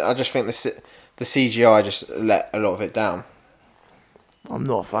letdown, and I just think the CGI just let a lot of it down. I'm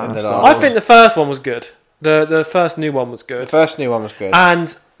not a fan of Star Wars. I think the first one was good. The first new one was good.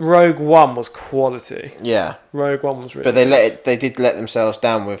 And Rogue One was quality. Yeah. Rogue One was really But they did let themselves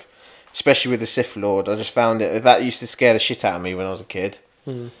down with, especially with the Sith Lord. I just found that used to scare the shit out of me when I was a kid.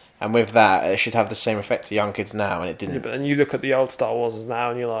 And with that, it should have the same effect to young kids now, and it didn't. Yeah, but then you look at the old Star Wars now,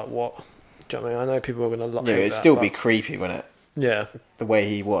 and you're like, what? Do you know what I mean? I know people are going to love it. Yeah, it'd still be creepy, wouldn't it? Yeah. The way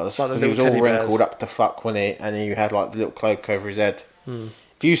he was. Like he was all wrinkled up to fuck, wasn't he? And he had like the little cloak over his head.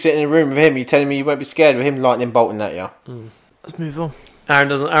 If you sit in a room with him, you're telling me you won't be scared with him lightning bolting at you. Let's move on. Aaron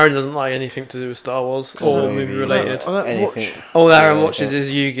doesn't like anything to do with Star Wars or movie related. I don't watch. All Aaron watches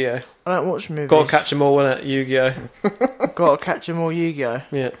is Yu-Gi-Oh. I don't watch movies. Gotta catch them all, innit? Yu-Gi-Oh. Gotta catch them all, Yu-Gi-Oh.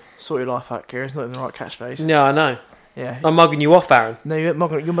 Yeah. Sort your life out, Kieran. It's not even the right catchphrase. Yeah, I know. Yeah. I'm mugging you off, Aaron. No, you're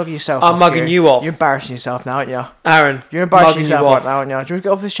mugging yourself I'm off, mugging Kieran. you off. You're embarrassing yourself now, aren't you? Aaron. You're embarrassing yourself right now, aren't you? Do you want to get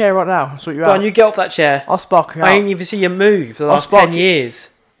off this chair right now? Sort you out. Go on, you get off that chair. I'll spark you out. I ain't even see you move for the last 10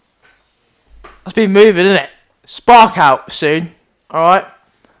 years. That's been moving, isn't it? Spark out soon. Alright?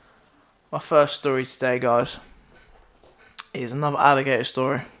 My first story today, guys, is another alligator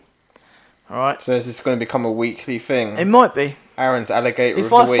story. Alright? So is this going to become a weekly thing? It might be. Aaron's alligator of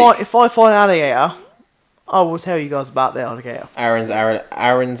the week. If I find an alligator, I will tell you guys about the alligator.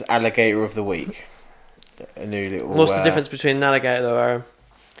 Aaron's alligator of the week. A new little... What's the difference between an alligator, though, Aaron?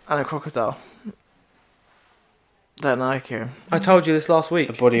 And a crocodile. Don't know, Kieran. I told you this last week.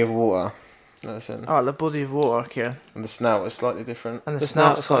 The body of water. Alright, the body of water, Kieran. And the snout is slightly different. And the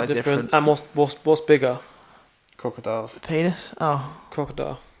snout's slightly different. And what's bigger? Crocodiles. The penis? Oh.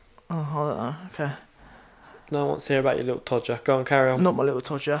 Crocodile. Oh, I don't know. Okay. No one wants to hear about your little todger. Go on, carry on. Not my little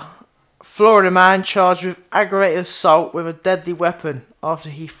todger. Florida man charged with aggravated assault with a deadly weapon after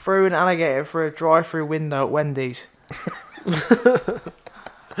he threw an alligator through a drive-through window at Wendy's.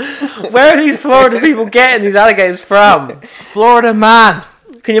 Where are these Florida people getting these alligators from? Florida man.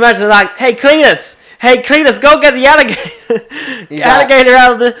 Can you imagine, like, hey Cletus, go get the alligator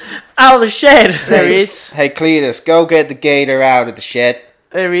out of the shed. There he is. Hey Cletus, go get the gator out of the shed.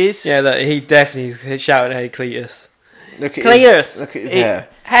 There he is. Yeah, he definitely is shouting, hey Cletus. Look at Cletus. Look at his hair.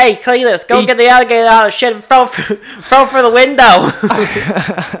 Hey Cletus, go get the alligator out of the shed and throw through the window.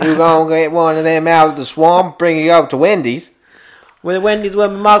 You gonna get one of them out of the swamp, bring it up to Wendy's. Well, the Wendy's will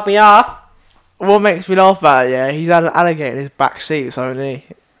mark me off. What makes me laugh about it, he's had an alligator in his back seat or something,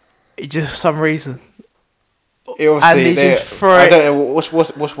 he just for some reason. I don't know,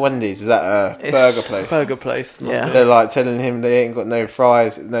 what's Wendy's? Is that a burger place? Burger place, yeah. They're like telling him they ain't got no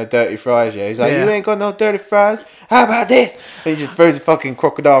fries, no dirty fries, yeah. He's like, you ain't got no dirty fries? How about this? And he just throws the fucking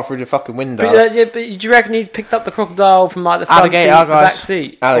crocodile through the fucking window. But do you reckon he's picked up the crocodile from like the front seat, the back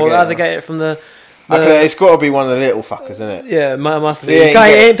seat? Or the alligator from the... it's got to be one of the little fuckers, isn't it? Yeah, must be. He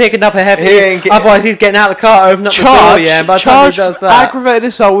ain't picking up a heavy... Otherwise he's getting out of the car, opening up the door, yeah. By the time he does that... aggravated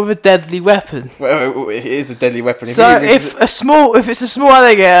assault with a deadly weapon. Well, it is a deadly weapon. So if it's a small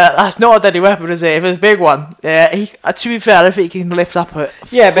alligator, that's not a deadly weapon, is it? If it's a big one, yeah. To be fair, I don't think he can lift up a...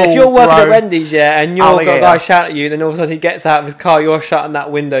 Yeah, but if you're working at Wendy's, yeah, and you're got a guy shouting at you, then all of a sudden he gets out of his car, you're shutting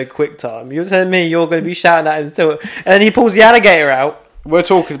that window quick time. You're telling me you're going to be shouting at him still, and then he pulls the alligator out. We're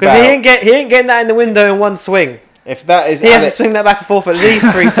talking about... Because he ain't getting that in the window in one swing. If that is... He has to swing that back and forth at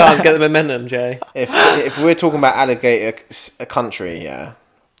least 3 times to get the momentum, Jay. If we're talking about alligator country, yeah,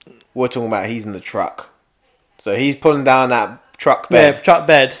 we're talking about he's in the truck. So he's pulling down that truck bed. Yeah, truck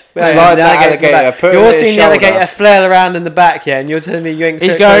bed. Slide that alligator, you're seeing the alligator flail around in the back, yeah, and you're telling me you ain't...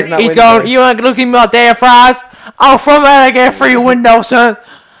 He's going, you ain't looking at my damn fries? I'll throw my alligator through your window, son.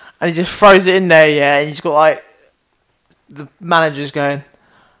 And he just throws it in there, yeah, and he's got like... The manager's going,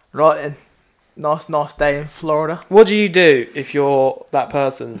 right then, nice day in Florida. What do you do if you're that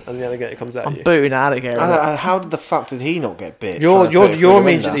person and the alligator comes at you? I'm booting the alligator. How the fuck did he not get bit? You're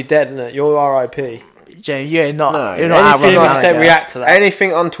immediately dead, isn't it? You're RIP. Jamie, you're not. No, You're not anything Humans outrunning like an don't alligator. react to that.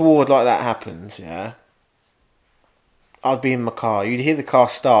 Anything untoward like that happens, yeah. I'd be in my car. You'd hear the car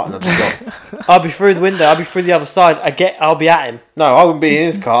start and I'd be gone. I'll be through the window. I'll be through the other side. I'll be at him. No, I wouldn't be in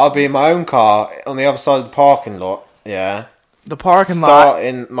his car. I'd be in my own car on the other side of the parking lot, yeah. The parking lot. Start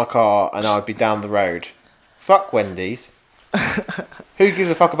in my car and I'd be down the road. Fuck Wendy's. Who gives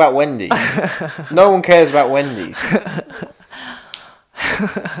a fuck about Wendy's? No one cares about Wendy's.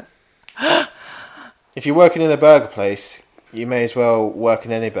 If you're working in a burger place, you may as well work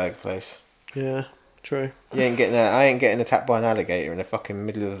in any burger place. Yeah, true. I ain't getting attacked by an alligator in the fucking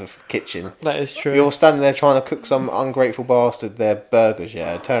middle of the kitchen. That is true. You're standing there trying to cook some ungrateful bastard their burgers,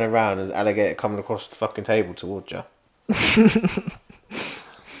 yeah. Turn around and there's an alligator coming across the fucking table towards you.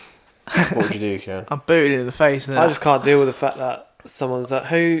 What would you do, Kieran? I'm booted in the face. I just can't deal with the fact that someone's like,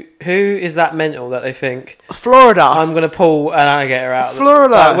 who is that mental that they think Florida. I'm going to pull an alligator out of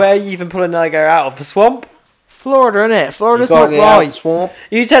Florida. Like, where are you even pulling an alligator out of? The swamp? Florida, innit? Florida's You got not it out the right. swamp?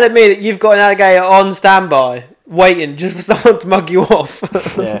 You telling me that you've got an alligator on standby, waiting just for someone to mug you off?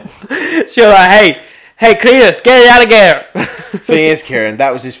 Yeah. So you're like, hey, Cletus, get an alligator. Thing is, Kieran,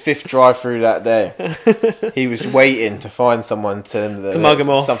 that was his 5th drive-through that day. He was waiting to find someone to mug him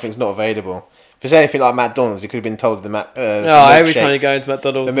off. Something's not available. If it's anything like McDonald's, he could have been told the Every time you go into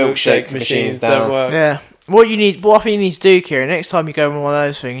McDonald's, the milkshake machine's down. don't work. Yeah. What I think you need to do, Kieran, next time you go on one of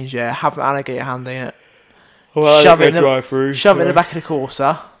those things, yeah, have an alligator handy in it. Well, Shove it in the- drive-through. Shove it in the back of the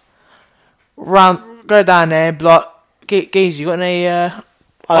Corsa. Go down there, and be like, geez, you got any? I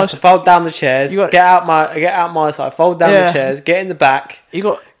have to fold down the chairs. Get out my side. Fold down the chairs. Get in the back. You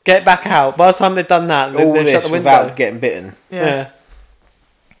got Get back out. By the time they've done that, All they shut this the window. without getting bitten. Yeah.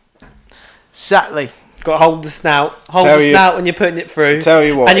 exactly. Got to hold the snout. Hold Tell the you- snout when you're putting it through. Tell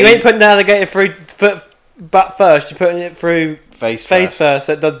you what, And you ain't putting the alligator through butt first. You're putting it through face first,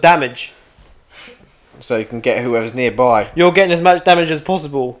 so it does damage. so you can get whoever's nearby. You're getting as much damage as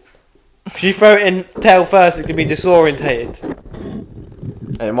possible. If you throw it in tail first, it can be disorientated.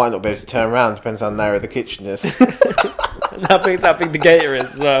 And it might not be able to turn around, depends how narrow the kitchen is. And how big the gator is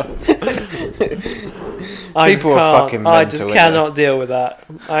as well. People are fucking mental. I just cannot deal with that.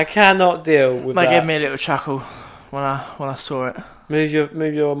 I cannot deal with That that. gave me a little chuckle when I saw it. Move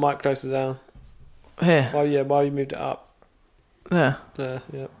your mic closer down. Here. While you moved it up. Yeah. There,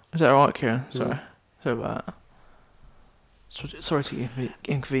 yeah. Is that alright, Kieran? Sorry. Sorry about that. Sorry to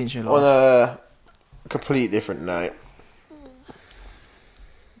inconvenience you. On a complete different note,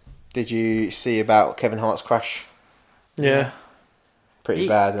 did you see about Kevin Hart's crash? Yeah. Pretty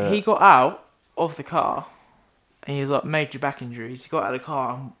bad, isn't He it? got out of the car and he was like major back injuries. He got out of the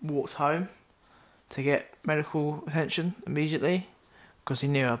car and walked home to get medical attention immediately because he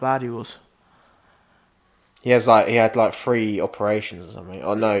knew how bad he was. He had like 3 operations or something.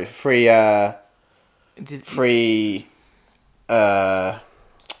 Oh no, 3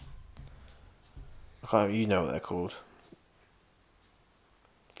 you know what they're called.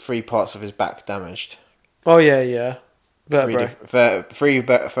 3 parts of his back damaged. Oh yeah. Vertebrae. 3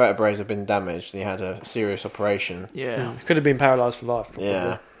 vertebrae have been damaged, and he had a serious operation. Yeah. Could have been paralysed for life. Probably.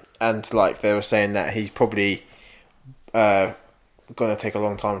 Yeah, and like they were saying that he's probably going to take a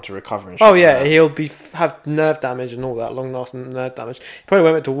long time to recover. And shit Oh like yeah, that. he'll have nerve damage and all that, long lasting nerve damage. He probably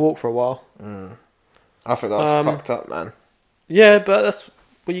won't be able to walk for a while. I think that's fucked up, man. Yeah, but that's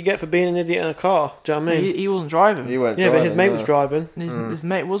what you get for being an idiot in a car. Do you know what I mean? He wasn't driving. He weren't Yeah, driving, but his mate no. was driving. His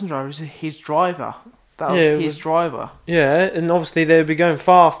mate wasn't driving. It was his driver. That was Yeah, his driver. Yeah, and obviously they would be going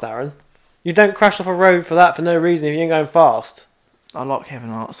fast, Aaron. You don't crash off a road for no reason if you ain't going fast. I like Kevin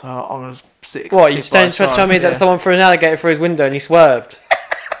Hart, so I'm going to stick. What, you stick by trying his to tell side. me that Yeah. someone threw an alligator through his window and he swerved?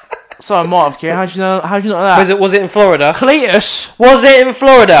 So I might have, Kieran. How do you know that? Was it in Florida? Cletus. Was it in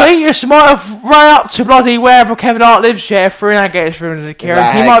Florida? Cletus might have run up to bloody wherever Kevin Hart lives, yeah, through an alligator through into the Kieran.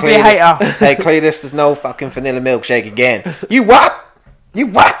 Like, He hey, might be a Cletus- hater. Hey, Cletus, there's no fucking vanilla milkshake again. You what? You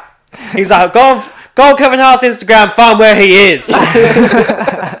what? He's like, go on Kevin Hart's Instagram, find where he is.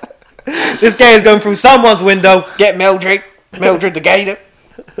 This guy is going through someone's window. Get Mildred the gator.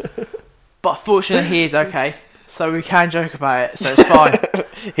 But fortunately, he is okay. So we can joke about it, so it's fine.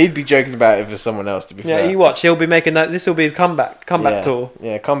 He'd be joking about it if it was someone else, to be Yeah, fair. you watch. He'll be making that. This will be his comeback tour.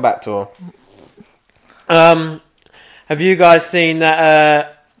 Yeah, comeback tour. Have you guys seen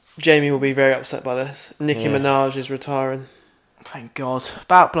that? Jamie will be very upset by this. Nicki Yeah. Minaj is retiring. Thank God.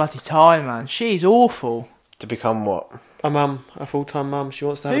 About bloody time, man. She's awful. To become what? A full-time mum. She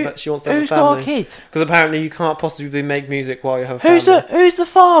wants to have a Who's family. got a kid? Because apparently you can't possibly make music while you have a family. Who's the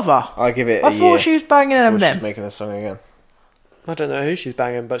father? I give it I a year. thought she was banging before she's Eminem. making a song again. I don't know who she's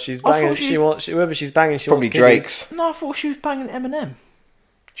banging, but she's I thought banging. she's- Whoever she's banging, she Probably wants kiddies. Drake's. No, I thought she was banging Eminem.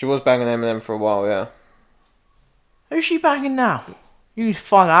 She was banging Eminem for a while, yeah. Who's she banging now? You need to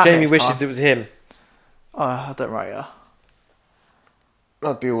find out. Jamie next wishes time. it was him. Oh, I don't rate her.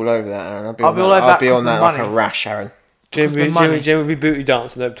 I'd be all over that, Aaron. I'll be all over that I'd be 'cause on of that the like money. a rash, Aaron. Jamie would be booty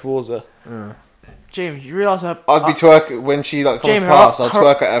dancing over towards her. Jamie, you realise her... I'd be twerking when she like comes Jamie, past. her- I'd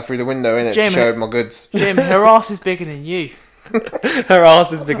twerk at her through the window innit, to Jamie- show her my goods. Jamie, her ass is bigger than you. Her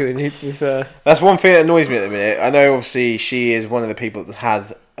ass is bigger than you, to be fair. That's one thing that annoys me at the minute. I know, obviously, she is one of the people that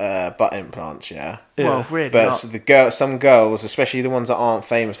has butt implants, yeah. Well, really But not. some girls, especially the ones that aren't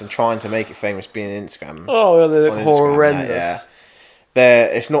famous and trying to make it famous, being on Instagram. Oh, they look on Instagram, horrendous.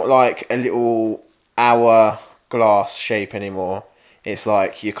 It's not like a little hourglass shape anymore. It's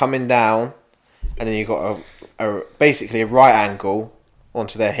like you're coming down, and then you got basically a right angle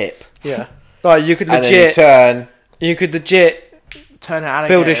onto their hip. Yeah. Like you could And then legit. you turn. You could legit Turn it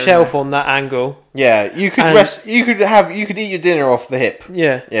build a shelf on that angle. Yeah, you could And- rest. You could eat your dinner off the hip.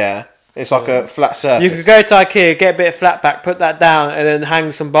 Yeah. Yeah, it's like a flat surface. You could go to IKEA, get a bit of flat back, put that down, and then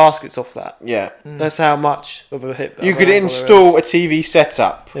hang some baskets off that. Yeah, That's how much of a hip. you of could an angle install a TV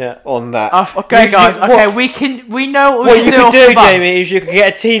setup Yeah. on that. Okay, guys. what- Okay, we know what we What can you do could off do, the bat. Jamie, is you could get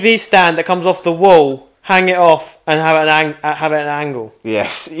a TV stand that comes off the wall, hang it off, and have it at an angle.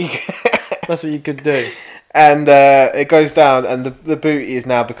 Yes, That's what you could do. and it goes down, and the booty has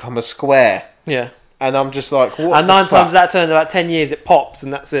now become a square. Yeah. And I'm just like, what? And the 9 fuck? times out of 10, in about 10 years, it pops,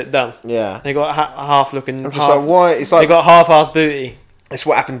 and that's it, done. Yeah, They got a half looking. I'm just like, why? It's like They got half-ass booty. it's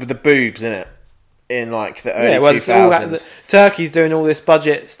what happened with the boobs, isn't it? In like the early Well, it's all 2000s. Turkey's doing all this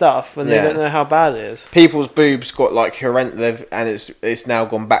budget stuff, and they Yeah. don't know how bad it is. People's boobs got like horrendous, and it's now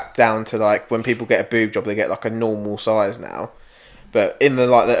gone back down to like when people get a boob job, they get like a normal size now. But in the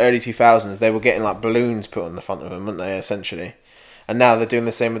early 2000s, they were getting like balloons put on the front of them, weren't they? Essentially, and now they're doing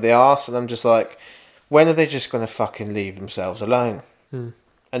the same with the arse, and I'm just like, when are they just gonna fucking leave themselves alone? And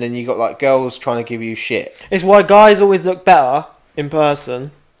then you got like girls trying to give you shit. It's why guys always look better in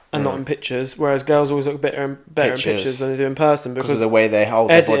person and not in pictures, whereas girls always look better in pictures than they do in person Because because of the way they hold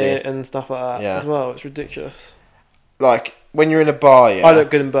their edit body. it and stuff like that Yeah. as well. It's ridiculous. Like when you're in a bar, yeah. I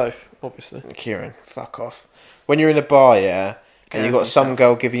look good in both, obviously. Kieran, fuck off. When you're in a bar, yeah, and Go you got for some yourself.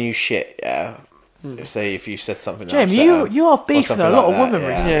 girl giving you shit, yeah. Say if you said something. that Jamie, upset her, you are or beefing something a lot like of that, women yeah.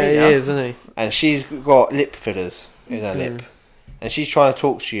 recently. Yeah, he is, isn't he? And she's got lip fillers in her lip, and she's trying to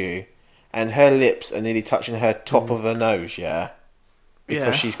talk to you, and her lips are nearly touching her top of her nose, yeah, because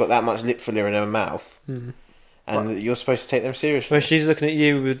Yeah. she's got that much lip filler in her mouth, and you're supposed to take them seriously. Where she's looking at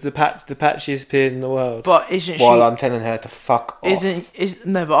you with the patchiest beard in the world. But isn't she? While I'm telling her to fuck off.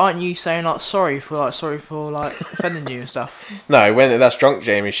 No, but aren't you saying sorry for offending you and stuff? No, when that's drunk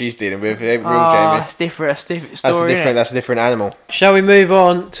Jamie, she's dealing with. It ain't real Jamie. That's different. That's a different story. That's a different animal. Shall we move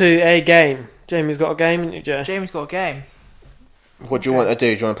on to a game? Jamie's got a game, isn't he, Jay? Jamie's got a game. What do you want to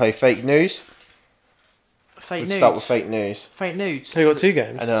do? Do you want to play fake news? Fake We'll nudes. start with fake news. Fake nudes. So you got 2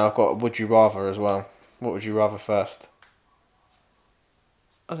 games. And then I've got Would You Rather as well. What would you rather first?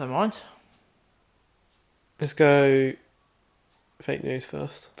 I don't mind. Let's go fake news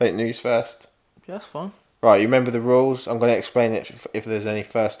first. Fake news first. Yeah, that's fine. Right, you remember the rules? I'm going to explain it if there's any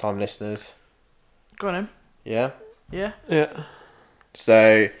first time listeners. Go on, then. Yeah? Yeah. Yeah.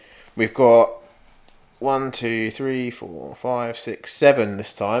 So we've got 1, 2, 3, 4, 5, 6, 7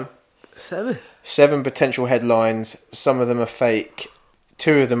 this time. 7. 7 potential headlines. Some of them are fake.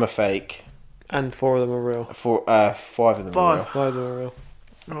 2 of them are fake. And 4 of them are real. 5 of them are real. 5 of them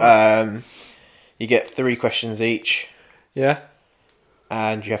are real. You get 3 questions each, Yeah.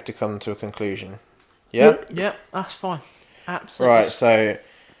 and you have to come to a conclusion. Yeah? Yeah, that's fine. Absolutely. Right, so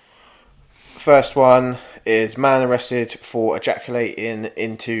first one is man arrested for ejaculating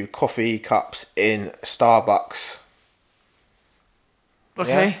into coffee cups in Starbucks.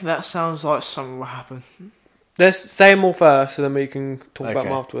 Okay, that sounds like something will happen. Let's say them all first, so then we can talk about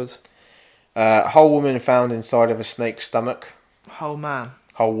them Okay. afterwards. Whole woman found inside of a snake's stomach. Whole man.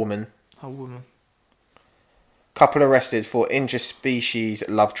 Whole woman. Whole woman. Couple arrested for interspecies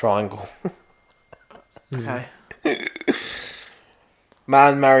love triangle. Okay.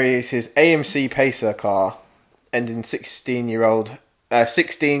 Man marries his AMC Pacer car, ending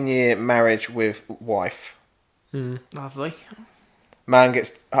 16-year marriage with wife. Lovely. Man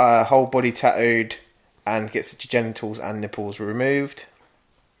gets whole body tattooed and gets genitals and nipples removed.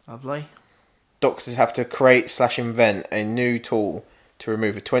 Lovely. Doctors have to create/invent a new tool to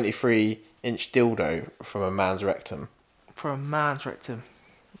remove a 23-inch dildo from a man's rectum. For a man's rectum.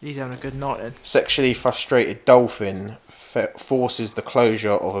 He's having a good night then. Sexually frustrated dolphin forces the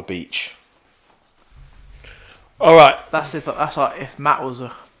closure of a beach. Alright. That's it. But that's like if Matt was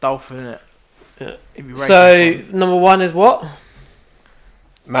a dolphin, innit? Yeah. He'd be So, raging number 1 is what?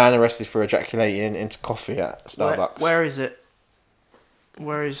 Man arrested for ejaculating into coffee at Starbucks. Where is it?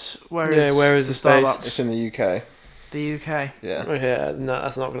 Where is where is the this Starbucks? based? It's in the UK. The UK. Yeah. Oh, yeah, no,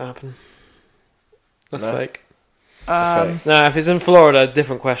 that's not going to happen. That's No? fake. That's fake. No, if it's in Florida,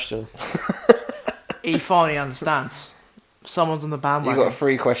 different question. He finally understands. Someone's on the You bandwagon. got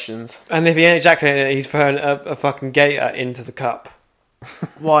 3 questions. And if he ain't ejaculating, he's throwing a fucking gator into the cup.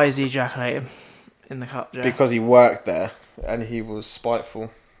 Why is he ejaculating in the cup, Joe? Because he worked there and he was spiteful.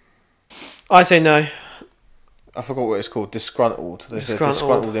 I say no. I forgot what it's called. Disgruntled. There's a Disgruntled.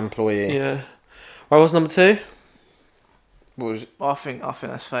 disgruntled employee. Yeah. Right, what's number 2? What was it? I think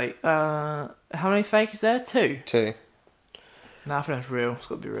that's fake. How many fake is there? 2. 2. No, I think that's real. It's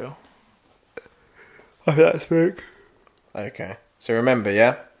got to be real. I think that's fake. Okay. So remember,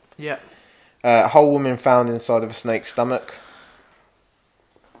 yeah? Yeah. A whole woman found inside of a snake's stomach.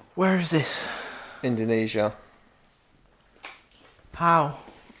 Where is this? Indonesia. How?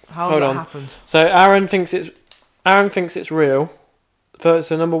 How has Hold that on. happened? So Aaron thinks it's real.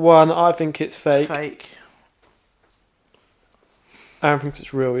 So number 1, I think it's fake. Fake. Aaron thinks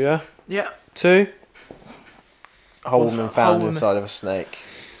it's real, yeah? Yeah. 2? A whole What's woman a found whole inside of a snake.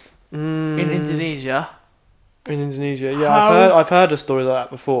 In Indonesia. In Indonesia, yeah. How? I've heard a story like that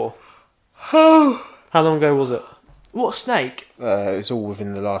before. How? How long ago was it? What snake? It's all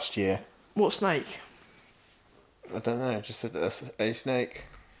within the last year. What snake? I don't know. Just said that's a snake.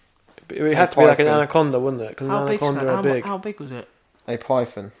 It would have to be like an python. anaconda, wouldn't it? Because an How big? anaconda are big. How big was it? A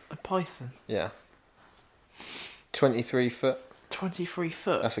python. A python. Yeah. 23 foot. 23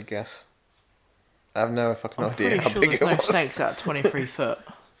 foot. That's a guess. I have no fucking I'm idea pretty how sure big there's it no was. snakes at 23 foot.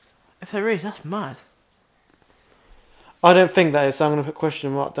 If there is, that's mad. I don't think that is, so I'm going to put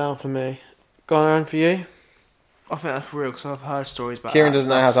question mark down for me. Go on, Aaron, for you. I think that's real because I've heard stories about Kieran that doesn't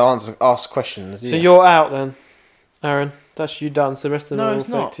know how to ask questions. So you're out then, Aaron. That's you done. So the rest of them No, are all it's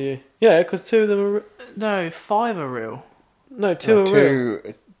fake not. to you. Yeah, because 2 of them are. No, 5 are real No, 2 are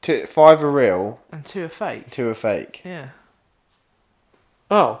real. 5 are real, and 2 are fake. 2 are fake. Yeah.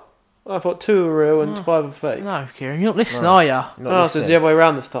 Oh, I thought 2 are real and Oh. 5 are fake. No, Kieran, you're not listening, No. are ya? Not Oh, so it's the listening. other way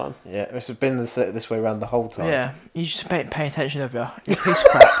around this time. Yeah, this has been this way around the whole time. Yeah. You just pay attention, have you? You piece of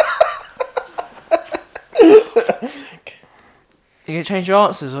crap. You gonna change your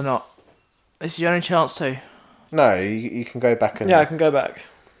answers or not? This is your only chance to. No, you can go back and... Yeah, I can go back.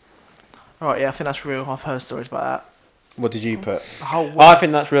 Right, yeah, I think that's real. I've heard stories about that. What did you put? The whole I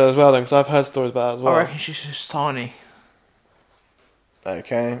think that's real as well then, because I've heard stories about that as well. I reckon she's just tiny.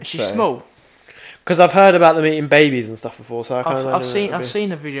 Okay. Is she small? Because I've heard about them eating babies and stuff before, so I can't I've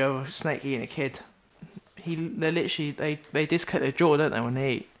seen a video of a snake eating a kid. They literally they disconnect their jaw, don't they, when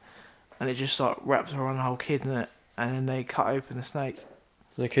they eat, and it just like wraps around the whole kid, and then they cut open the snake.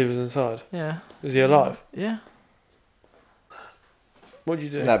 And the kid was inside. Yeah. Was he alive? Yeah. What'd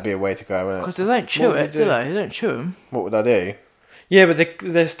you do? That'd be a way to go, wouldn't it? Because they don't chew What would it, you do do? they? They don't chew them. What would I do? Yeah, but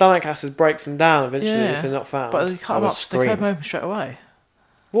their stomach acid breaks them down eventually Yeah, if they're not found. But they cut I them would up. They cut them scream. open straight away.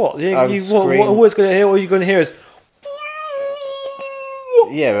 What? I Yeah, would what scream. always going to hear? All you're going to hear is.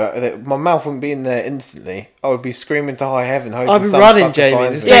 Yeah, but my mouth wouldn't be in there instantly. I would be screaming to high heaven, hoping I'd be some running, fucker Jamie.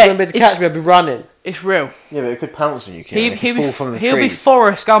 finds This me. yeah, Yeah, going to be to it's- catch me. I'd be running. It's real. Yeah, but it could pounce on you, Kieran. It could fall from the he'll be trees.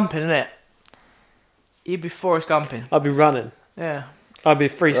 Forrest Gumping, innit? He'd be Forrest Gumping. I'd be running. Yeah. I'd be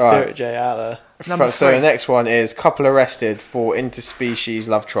free Right. spirit J out there. Number So 3. the next one is couple arrested for interspecies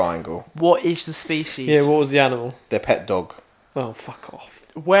love triangle. What is the species? Yeah, what was the animal? Their pet dog. Oh, fuck off.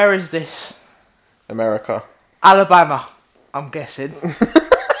 Where is this? America. Alabama, I'm guessing.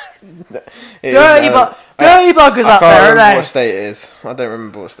 It Dirty, is, dirty buggers I up can't there, remember aren't what they? state it is. I don't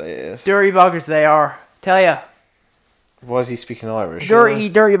remember what state it is. Dirty buggers they are. Tell ya. Why is he speaking Irish? Dirty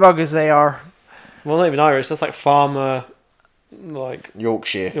buggers they are. Well, not even Irish. That's like farmer, like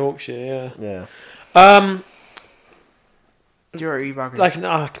Yorkshire. Yorkshire. Yeah. Yeah. Dirty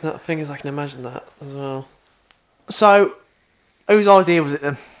buggers. The thing is, I can imagine that as well. So, whose idea was it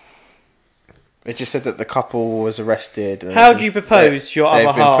then? It just said that the couple was arrested. And How do you propose your they've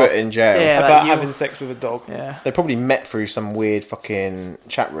other been half put in jail. Yeah. about like you- having sex with a dog? Yeah. They probably met through some weird fucking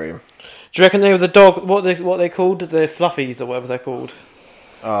chat room. Do you reckon they were the dog? What they called? The fluffies or whatever they're called?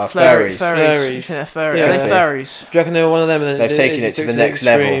 Fairies. Fairies. You think they're fairies? Yeah. Are they Could be. fairies? Do you reckon they were one of them? And They've taken it just to took the next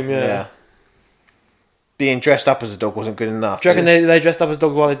level. extreme, Yeah. Being dressed up as a dog wasn't good enough. Do you reckon they dressed up as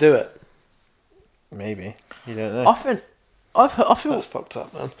dogs while they do it? Maybe. You don't know. I think. I feel. That's fucked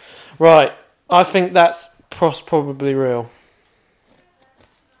up, man. Right, I think that's probably real.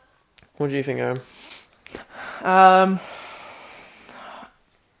 What do you think, Aaron? I'm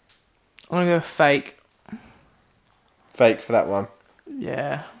gonna go fake. Fake for that one.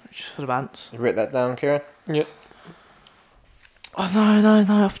 Yeah, just for the bants. You write that down, Kieran? Yep. Oh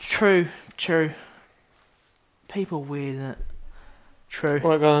no. True. People weird, isn't it? True.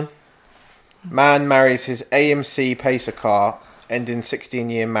 Right, go on. Man marries his AMC pacer car, ending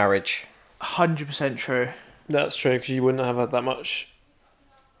 16-year marriage. 100% true. That's true, because you wouldn't have had that much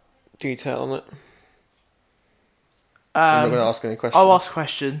detail on it. I'm not going to ask any questions. I'll ask a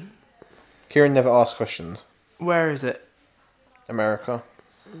question. Kieran never asks questions. Where is it? America.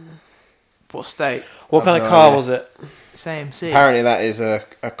 What state? What kind of car was it? It's AMC. Apparently that is a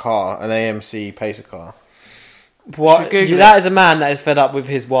car, an AMC pacer car. What? That is a man that is fed up with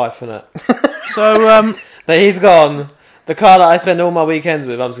his wife, isn't it? So, that he's gone. The car that I spend all my weekends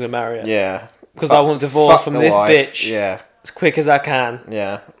with, I'm just going to marry it. Yeah. Because I want divorce from this wife. bitch. Yeah. As quick as I can.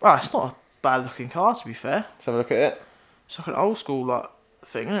 Yeah. well, it's not a bad looking car, to be fair. Let's have a look at it. It's like an old school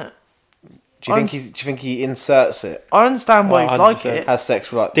thing, isn't it? Do you think he inserts it? I understand why you like 100%. it. Has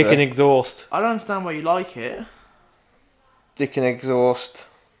sex with like Dick and exhaust. I don't understand why you like it. dick and exhaust,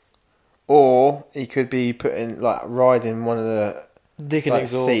 or he could be riding one of the Dick and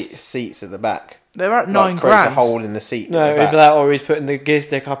exhaust. seats at the back. They're at Like, $9 creates grand. a hole in the seat. No, at the either back. that or he's putting the gear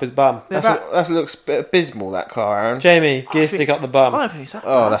stick up his bum. That looks a bit abysmal. That car, Aaron. Jamie, gear stick up the bum. I don't think it's that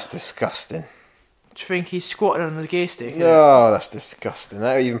Oh, bad. that's disgusting. Do you think he's squatting on the gear stick? Oh, that's disgusting.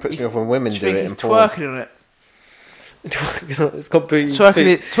 That even puts me off when women do it in he's porn. twerking on it? It's completely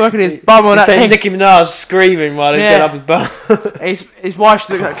Twerking his bum on that playing thing. Nicki Minaj screaming while he's getting up his bum. His wife's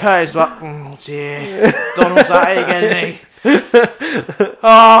looking at Curtis like, oh dear, Donald's at it again, isn't he?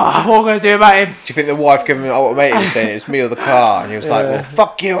 Oh, what am I going to do about him? Do you think the wife gave him an ultimatum saying it's me or the car? And he was like, well,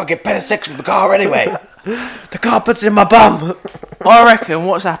 fuck you, I get better sex with the car anyway. The car puts it in my bum. I reckon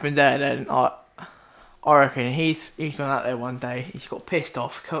what's happened there then, I reckon he's gone out there one day, he's got pissed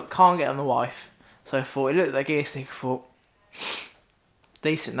off, can't get on the wife. So he thought, he looked at the gear stick and thought,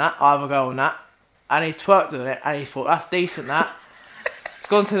 decent that, I'll have a go on that. And he's twerked on it and he thought, that's decent that. He's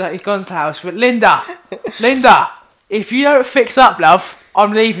gone to the house, but Linda, if you don't fix up, love,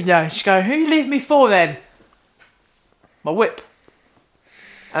 I'm leaving you. And she's going, who you leaving me for then? My whip.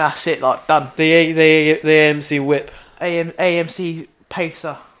 And that's it, like, done. The AMC whip. AMC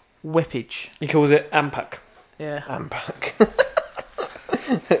Pacer whippage. He calls it Ampac. Yeah. I'm back.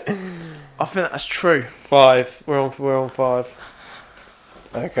 I think that's true. 5. We're on 5.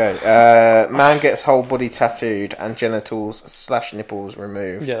 Okay. Man gets whole body tattooed and genitals / nipples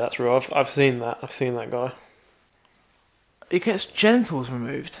removed. Yeah, that's real. I've seen that. I've seen that guy. He gets genitals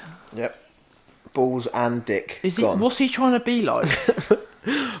removed. Yep. Balls and dick. Gone. What's he trying to be like?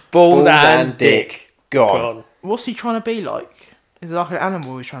 Balls and dick. Gone. What's he trying to be like? Is it like an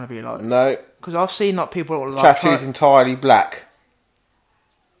animal he's trying to be like? No. Because I've seen like people that are like Tattooed entirely black.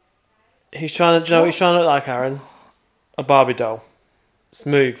 He's trying to. Do you know what he's trying to look like, Aaron? A Barbie doll.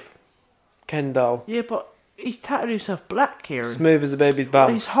 Smooth. Ken doll. Yeah, but he's tattooed himself black, Kieran. Smooth as a baby's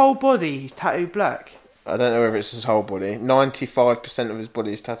bum. His whole body he's tattooed black. I don't know whether it's his whole body. 95% of his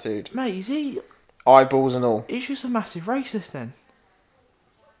body is tattooed. Mate, is he? Eyeballs and all. He's just a massive racist then.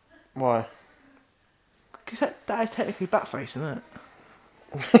 Why? Because that is technically blackface, isn't it?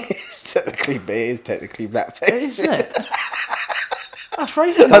 It is technically blackface. Isn't it? That's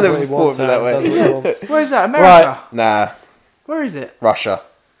racist. I never thought of it that way. Where is that? America? Right. Nah. Where is it? Russia.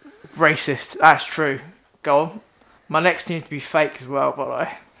 Racist. That's true. Go on. My next team to be fake as well, by the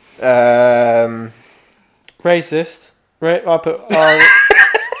way. Racist. I put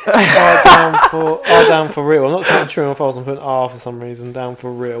R down for real. I'm not counting true or false. I'm putting R for some reason down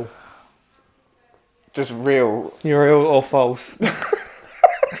for real. Just real. You're real or false.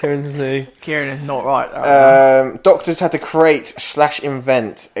 Kieran's new. Kieran is not right. Doctors had to create /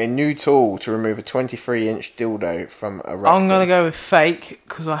 invent a new tool to remove a 23-inch dildo from a rectum. I'm going to go with fake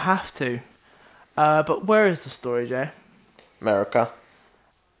because I have to. But where is the story, Jay? America.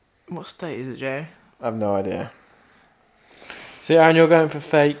 What state is it, Jay? I have no idea. So, Aaron, you're going for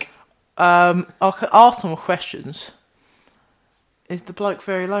fake. I could ask some more questions. Is the bloke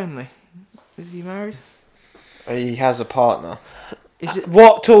very lonely? Is he married? He has a partner. Is it?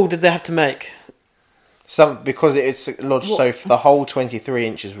 What tool did they have to make? Because it's lodged so the whole 23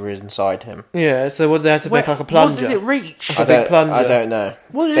 inches were inside him. Yeah, so what did they have to make, like a plunger? What did it reach? A big plunger. I don't know.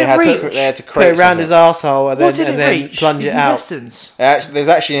 What did it reach? They had to Put create it around his arsehole and What did then it reach? plunge His it out. intestines? There's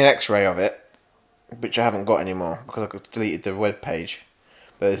actually an X-ray of it, which I haven't got anymore because I deleted the web page.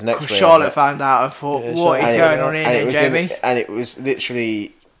 But there's an X-ray. Because Charlotte found out and thought, Yeah, what is going on here, Jamie? And it was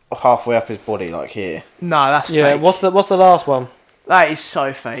literally halfway up his body, like here. No, that's Yeah, fake. what's the last one? That is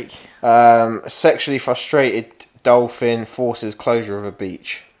so fake. Sexually frustrated dolphin forces closure of a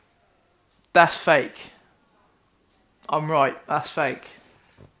beach. That's fake. I'm right. That's fake.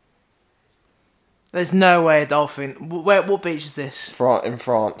 There's no way a dolphin. What beach is this? In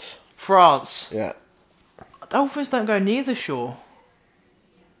France. France. Yeah. Dolphins don't go near the shore,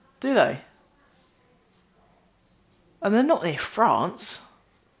 do they? And they're not near France.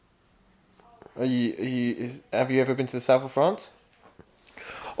 Have you ever been to the south of France?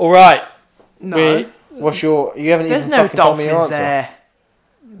 All right. No. We- You haven't There's even no fucking told me your dolphins answer.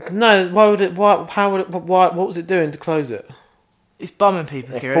 there. No. Why would it? Why? How would it? Why? What was it doing to close it? It's bumming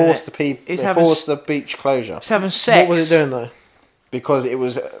people They here. forced Isn't the it? people. It's They having forced the beach closure It's having sex. What was it doing though? because it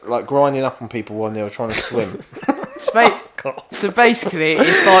was like grinding up on people when they were trying to swim. So basically,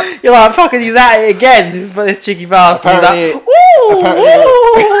 it's like You're like, fucking, he's at it again. This cheeky bastard. Apparently,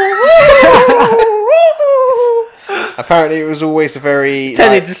 apparently it was always a very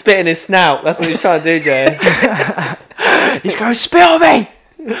Tending to spit in his snout. That's what he's trying to do, Jay. he's going, spit on me,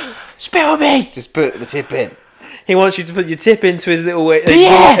 spit on me. just put the tip in. He wants you to put your tip into his little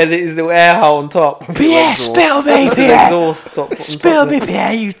Pierre! his little air hole on top. Pierre, spit on me, The Pierre. exhaust top. Spit on me,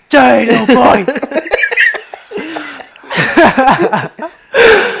 Pierre, you dirty little boy.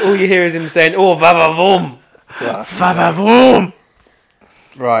 All you hear is him saying, "Oh, vavavoom." Fa-va-voom.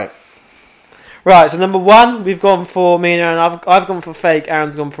 Right. Right. So number one, we've gone for me and Aaron. I've gone for fake.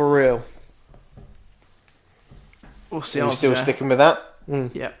 Aaron's gone for real. What's the Are you answer still there? sticking with that?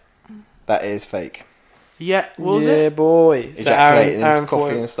 Yeah. That is fake. Yeah, what was yeah, it? boy. So Ejaculating Aaron into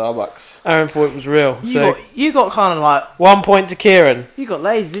coffee thought, in Starbucks. Aaron thought it was real. So You got kind of like, 1 point to Kieran. you got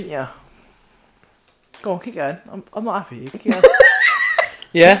lazy, didn't you? Go on, keep going. I'm not happy. You keep going.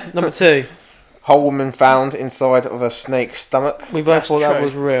 Yeah. Number two. Whole woman found inside of a snake's stomach. We both That's thought that true.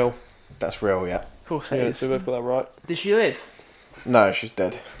 was real. That's real, yeah. Of course it Yeah, is. so we both got that right. Did she live? No, she's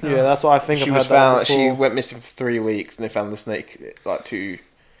dead. Yeah, that's what I think. She I've was heard that found. She before. went missing for 3 weeks, and they found the snake like 2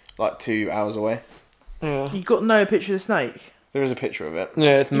 hours away. Yeah. You got no picture of the snake? There is a picture of it.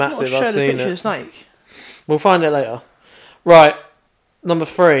 Yeah, it's You've got to massive. show I've the seen picture of the it. snake. We'll find it later. Right. Number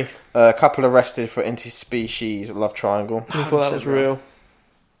three. A couple arrested for interspecies love triangle. We thought that was real.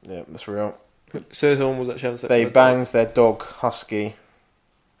 Yeah, that's real. So someone was actually having sex They with a dog. banged their dog husky,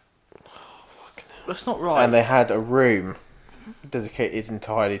 That's not right. and they had a room dedicated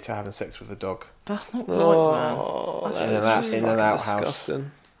entirely to having sex with the dog. That's not right, Oh, man. that In is an fucking outhouse.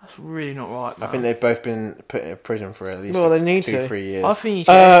 disgusting. That's really not right, man. I think they've both been put in prison for at least Well, they need 2 to. 3 years. I think you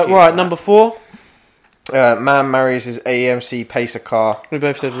should execute Right, that. number four. Man marries his AMC Pacer car. We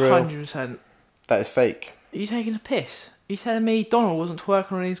both said real. 100%. That is fake. Are you taking a piss? Are you telling me Donald wasn't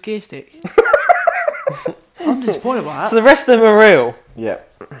twerking on his gear stick? I'm disappointed by that. So the rest of them are real. Yeah.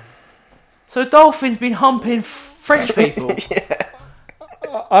 So Dolphin's been humping French people.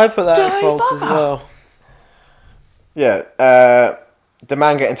 I put that as Dirty false as bugger. well. Yeah. The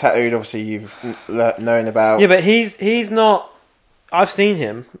man getting tattooed, obviously you've known about. Yeah, but he's not. I've seen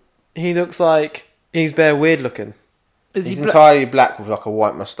him. He looks like he's bare weird looking. Is He's he entirely black with like a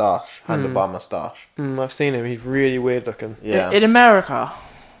white moustache, handlebar moustache. I've seen him. He's really weird looking. Yeah. in America?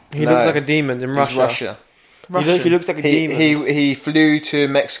 He No. looks like a demon in He's Russia. Russian. He looks like a demon. He flew to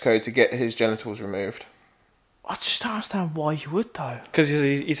Mexico to get his genitals removed. I just don't understand why you would though. Because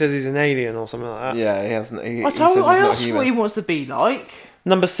he says he's an alien or something like that. Yeah, he hasn't. He I says he's not asked what human. he wants to be like.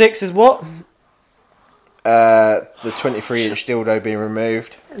 Number 6 is what? The 23-inch dildo being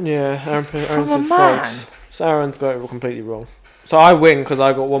removed. Yeah, Aaron From said a man. false. So Aaron's got it completely wrong. So I win because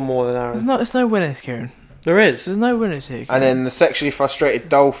I got one more than Aaron. There's no winners, Kieran. There is. There's no winners here. And Kieran. then the sexually frustrated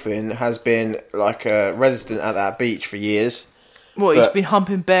dolphin has been like a resident at that beach for years. What? He's but- been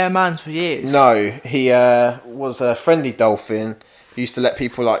humping bare mans for years. No, he was a friendly dolphin. He used to let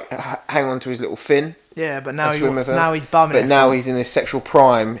people like hang on to his little fin. Yeah, but now I swim with him. now he's bumming. But it now for- he's in his sexual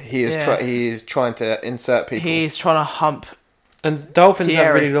prime. He is Yeah. he is trying to insert people. he's trying to hump. And dolphins have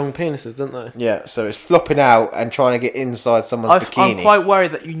Thierry. really long penises, don't they? Yeah, so it's flopping out and trying to get inside someone's I'm bikini. quite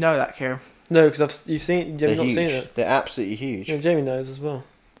worried that you know that, Kieran. No, because you've They're not huge. seen it. They're absolutely huge. Yeah, Jamie knows as well.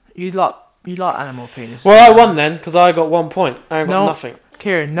 You like animal penis. Well, I won then because I got 1 point. Aaron got No. nothing.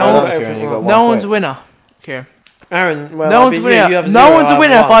 Kieran, Well no, done, one, everything Kieran, you got wrong. one no one's point. a winner. Kieran, Aaron, well, no I one's a beat winner. You have No 0, one's a I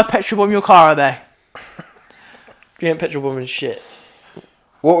winner have if I 1. petrol bomb your car, are they? You ain't petrol woman shit.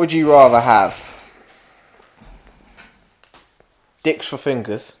 What would you rather have? Dicks for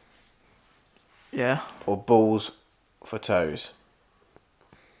fingers Yeah. or balls for toes?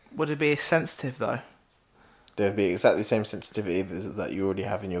 Would it be sensitive though? There'd be exactly the same sensitivity that you already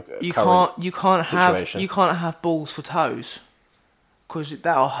have in your You current. can't situation. have balls for toes, because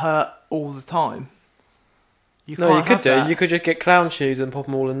that'll hurt all the time. You No, you can't could have do. that. You could just get clown shoes and pop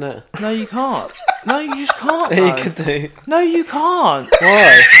them all in there. No, you can't. No, you just can't. you though. could do. No, you can't.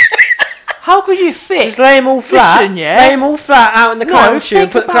 Why? How could you fit? Just lay them all flat. Listen, yeah. Lay them all flat out in the clown shoe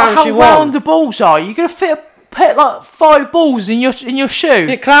and put the clown shoe how on. round the balls are. You're gonna put like 5 balls in your shoe.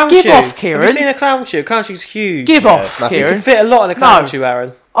 Yeah, clown Give shoe. off, Kieran. Have you seen a clown shoe? A clown shoe's huge. Give off, massive. You Kieran. can fit a lot in a clown No. shoe,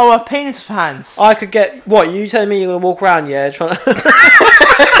 Aaron. Oh, a penis fans. I could get... What, you telling me you're going to walk around, yeah, trying to...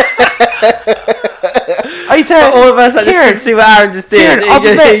 Are you telling all of us that Kieran, just see what Aaron just did.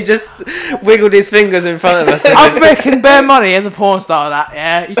 Kieran, He just wiggled his fingers in front of us. I'm making bare money as a porn star with that,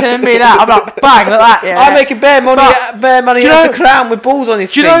 yeah? You telling me that? I'm like, bang, like that, yeah? I'm making bare money do you as know- a clown with balls on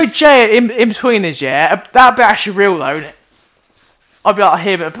his feet. Do you know Jay in between us, yeah? That'd be actually real though, wouldn't it? I'd be like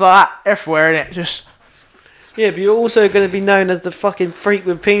him, it'd be like that everywhere, innit? Just... Yeah, but you're also going to be known as the fucking freak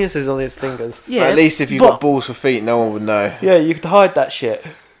with penises on his fingers. Yeah, At least if you've got balls for feet, no one would know. Yeah, you could hide that shit.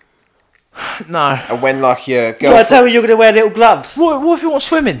 No. And when like your You gotta girlfriend, tell me you're going to wear little gloves. What if you want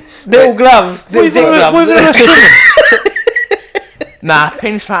swimming? Little gloves. What Little if dick you gloves. want swimming? Nah,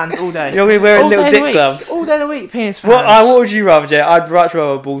 penis fans all day. You're going to be wearing All little day of the dick week. gloves. All day of the week, penis fans. What would you rather, Jay? I'd much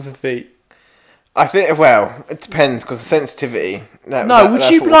rather balls and feet. I think well, it depends because the sensitivity. No, that's would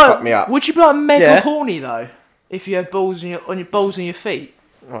what you be would fuck me like? up. Would you be like mega Yeah. horny though? If you had balls on your balls in your feet,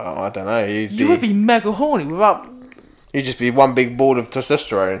 Well, I don't know. you would be mega horny without, You'd just be one big ball of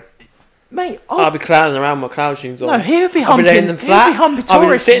testosterone. mate. I'd be clowning around with my clown shoes on. No, he would be I'd humping. be laying them He flat. would be humping I'd be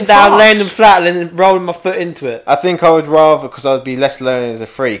tourists sitting and down, farts. laying them flat, and then rolling my foot into it. I think I would rather because I'd be less lonely as a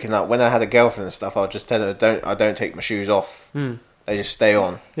freak, and like when I had a girlfriend and stuff, I'd just tell her I don't take my shoes off. They just stay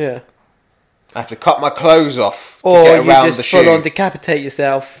on. Yeah. I have to cut my clothes off to Or get you around just the full shoe. on decapitate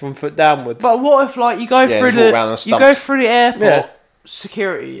yourself from foot downwards. But what if like you go Yeah, through just walk around on you go stumps. through the airport Yeah.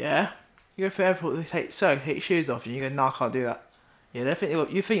 security, yeah? You go through the airport, they take your shoes off, and you go, "No, I can't do that." Yeah, they think you yeah,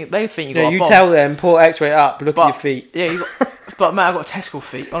 got you a bomb. tell them, pull X-ray up, look But- at your feet. Yeah, but mate, I've got testicle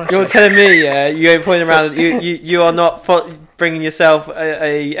feet. Honestly, You're telling me, yeah, you ain't pointing around. You are not bringing yourself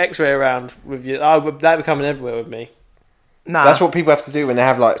a X-ray around with you. That would be coming everywhere with me. nah. That's what people have to do when they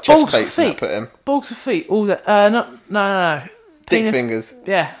have like chest Balls for plates and that feet. put in. Balls of feet. All that. No. Dick Penis- fingers.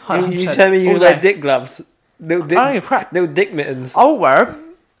 Yeah. You 100%. tell me you All wear day. dick gloves, little I don't even dick, crack. little dick mittens. I'll wear 'em.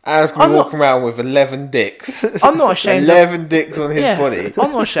 Aaron's gonna I'm be not- walking around with 11 dicks. I'm not ashamed. 11 dicks on his Yeah, body.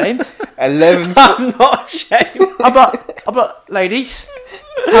 I'm not ashamed. 11. I'm not ashamed. I'm like, ladies,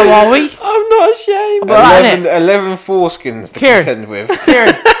 how are we? I'm not ashamed. But that, 11 foreskins to Kieran. contend with.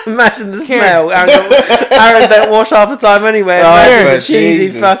 Kieran, Imagine the Kieran. smell. Aaron don't wash half the time anyway. Oh, Imagine for the cheesy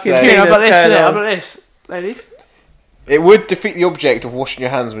Jesus' fucking sake. penis Kieran, how about this? going How on. about this, ladies? It would defeat the object of washing your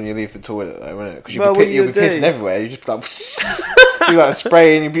hands when you leave the toilet, though, wouldn't it? Because Well, what you'd be you do? pissing everywhere. You'd just be like, be like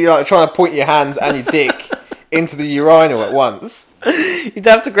spraying. You'd be like trying to point your hands and your dick into the urinal at once. You'd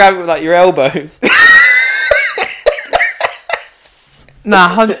have to grab it with like your elbows.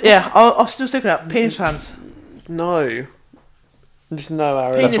 Nah, I'll still stick with that. Penis fans. No. Just no,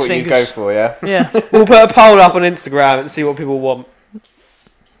 Aaron. Penis That's what you fingers. go for, yeah. Yeah. We'll put a poll up on Instagram and see what people want.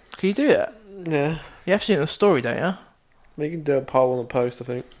 Can you do that? Yeah. You have to see it in the story, don't you? We can do a poll on the post, I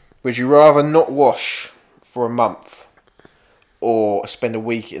think. Would you rather not wash for a month, or spend a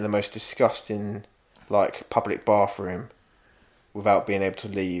week in the most disgusting, like public bathroom, without being able to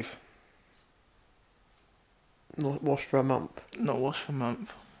leave? Not wash for a month. Not wash for a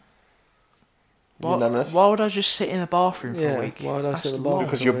month. Unanimous? Why would I just sit in the bathroom for Yeah, a week? why would I That's sit in the long. bathroom?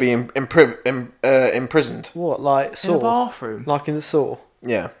 Because you're being imprisoned. What, like In the Saw? bathroom? Like in the Saw?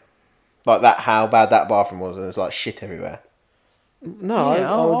 Yeah, like that. How bad that bathroom was, and there's like shit everywhere. No,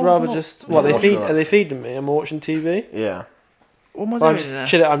 Yeah, I would I'll rather not- just... Yeah, What, wash it are off. they feeding me? I'm watching TV? Yeah, What am I Well, doing I'm in just there?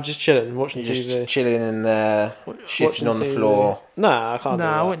 chilling. I'm just chilling, watching you're just TV. chilling in there, Watching shitting on the TV. floor. Nah, I can't do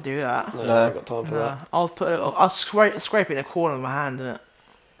Nah, that. I wouldn't do that. No, No. I ain't got time for Nah, that. I'll scrape it in the corner of my hand, innit?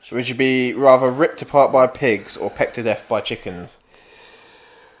 So would you be rather ripped apart by pigs or pecked to death by chickens?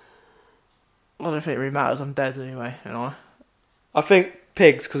 I don't think it really matters. I'm dead anyway, you know. I think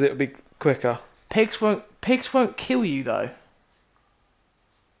pigs, because it would be quicker. Pigs won't kill you though.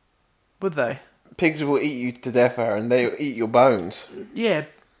 Would they? Pigs will eat you to death, Aaron. They'll eat your bones. Yeah.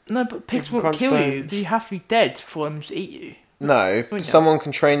 No, but pigs can won't crunch kill you. bones. You have to be dead for them to eat you. No, Wouldn't you? someone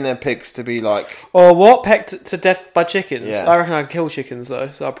can train their pigs to be like... Or what? Pecked to death by chickens? Yeah. I reckon I'd kill chickens, though,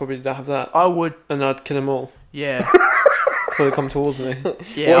 so I'd probably have that. I would. And I'd kill them all Yeah. before they come towards me.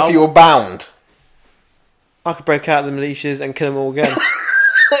 Yeah. what if you were bound? I could break out of them leashes and kill them all again.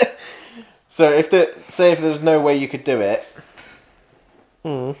 So if there was no way you could do it,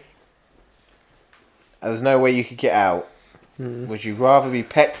 Mm. and there's no way you could get out, would you rather be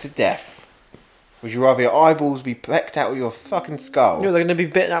pecked to death? Would you rather your eyeballs be pecked out of your fucking skull? You know, they're going to be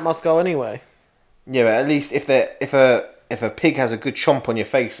bitten out my skull anyway. Yeah, but at least if a pig has a good chomp on your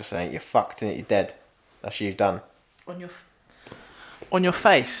face or something, you're fucked and you're dead. That's you done. on your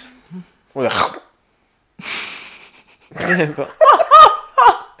face. Well, Yeah, but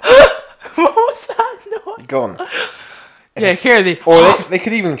What was that noise? gone. Yeah, Kieran. Or they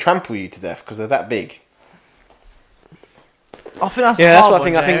could even trample you to death because they're that big. I think that's yeah, a that's hard what I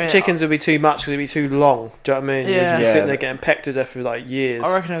think. one, I think Jamie. chickens would be too much because it'd be too long. Do you know what I mean? Yeah. You'd just be Yeah. sitting there getting pecked to death for like years.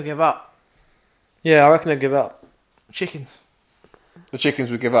 I reckon I'll give up. Yeah, I reckon I'd give up. Chickens. The chickens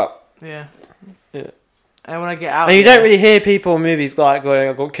would give up. Yeah. Yeah. And when I get out, And you don't really hear people in movies like going,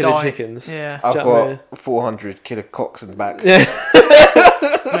 "I've got killer Die. chickens." Yeah. I've Do you know what I got 400 killer cocks in the back. Yeah,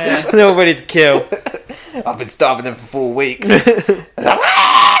 Yeah. they're all ready to kill. I've been starving them for 4 weeks.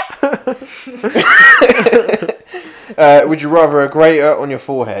 Would you rather a grater on your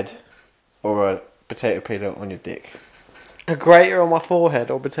forehead or a potato peeler on your dick? A grater on my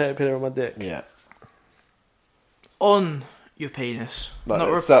forehead or potato peeler on my dick. Yeah. On your penis. Like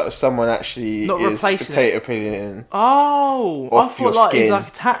Not someone actually not is replacing potato peeling in. Oh, Off I your thought like skin it's like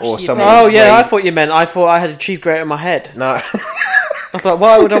attached or to your someone- penis. Oh yeah, I Wait. thought you meant. I thought I had a cheese grater on my head. No. I thought,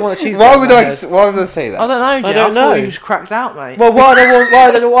 why would I want a cheese grater? Why on would my I? head? Why would I say that? I don't know, Jay. I don't thought know. you just cracked out, mate. Well, why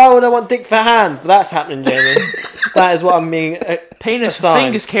would I want dick for hands? But that's happening, Jamie. That is what I mean. Penis for sign.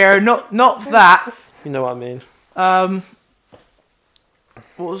 fingers, Kieran. Not for that. You know what I mean.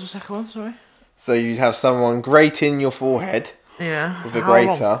 What was the second one? Sorry. So you'd have someone grating your forehead Yeah. with a How long?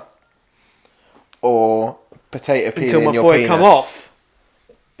 grater, or potato peeling Until my your forehead penis come off.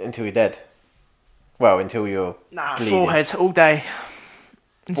 until you're dead. Well, until you're Nah, bleeding. forehead all day.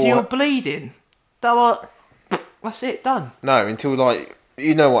 Until you're Forehead. bleeding. That's it. Done. No, until like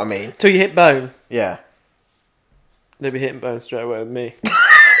you know what I mean. Till you hit bone. Yeah. They'll be hitting bone straight away with me.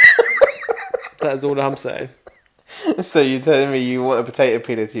 That is all I'm saying. So you're telling me you want a potato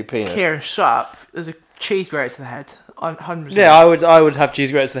peeler to your penis? Kieran, shut up. There's a cheese grater to the head. I'm 100%. Yeah, I would have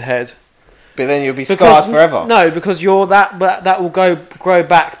cheese graters to the head. But then you'll be Because- scarred forever. No, because you're that will grow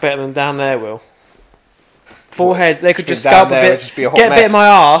back better than down there will. Forehead, they could just Down scalp a there bit, would just be a hot get a bit mess. of my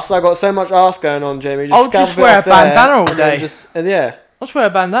arse. I got so much arse going on, Jamie. Just I'll scalp just bit wear off a bandana all there, and then day. Yeah, I'll just wear a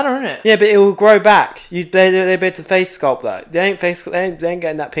bandana, innit? yeah, but it will grow back. They be able to face sculpt that. They ain't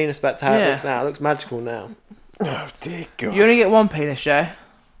getting that penis back to how it Yeah. looks now. It looks magical now. Oh dear God. You only get one penis, Jay.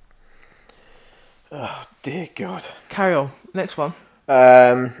 Oh dear God. Carry on. Next one.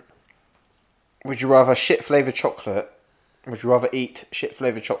 Would you rather shit flavoured chocolate? Would you rather eat shit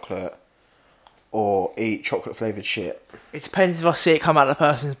flavoured chocolate or eat chocolate flavoured shit? It depends if I see it come out of the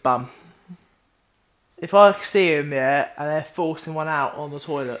person's bum. If I see them, yeah, and they're forcing one out on the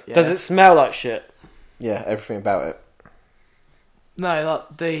toilet, yeah. Does it smell like shit? Yeah, everything about it. No,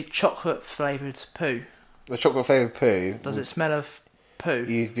 like the chocolate flavoured poo. The chocolate flavoured poo. Does it smell of poo?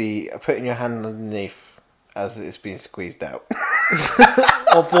 You'd be putting your hand underneath as it's being squeezed out.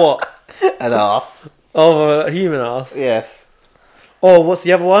 Of what? An ass. Of a human ass. Yes. Or what's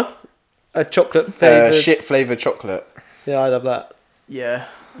the other one? A chocolate flavoured. Shit flavoured chocolate. Yeah, I'd have that. Yeah.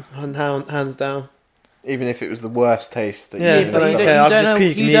 Hands down. Even if it was the worst taste that Yeah, you but ever you stuck Okay, you I'll don't just know,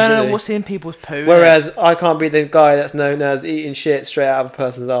 puke you don't know immediately. what's in people's poo. Whereas I can't be the guy that's known as eating shit straight out of a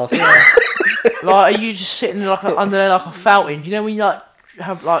person's ass. like, are you just sitting like under there like a fountain? Do you know when you like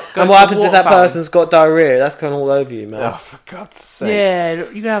have like? Go And to what the happens if water that fountain? person's got diarrhea? That's going all over you, man. Oh, for God's sake. Yeah, you're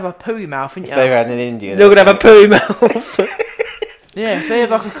gonna have a pooey mouth, aren't If you? they had an Indian. You're gonna have a poo mouth. Yeah, if they have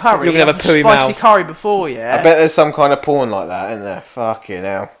like a curry, You're gonna have like a pooey spicy mouth. curry before, yeah. I bet there's some kind of porn like that, isn't there? Fucking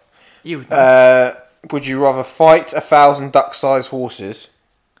hell. You would know. Would you rather fight 1,000 duck-sized horses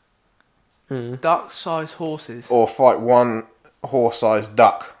Duck-sized horses. or fight one horse-sized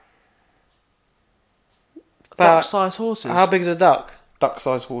duck? Duck-sized horses. How big is a duck?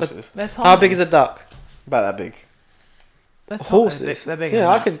 Duck-sized horses. They're tiny. How big is a duck? About that big. They're tiny. Horses. They're big. Yeah,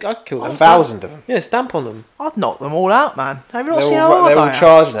 enough. I could kill them. 1,000 of them. Yeah, stamp on them. I'd knock them all out, man. Have you not They're seen all, how they're hard all I am?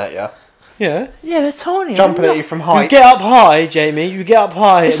 charging at you. Yeah. Yeah, they're tiny. Jumping I'm at you from You height. get up high, Jamie. You get up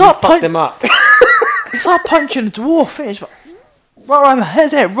high It's and like you fuck them up. It's like punching a dwarf. Isn't it? It's like, right around the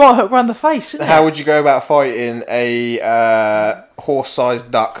head, there, right hook around the face. Isn't How it? would you go about fighting a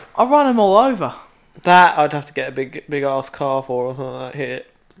horse-sized duck? I run them all over. That I'd have to get a big ass car for or something like that. Hit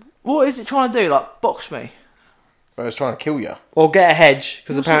it. What is it trying to do? Like box me? Well, it's trying to kill you. Or get a hedge,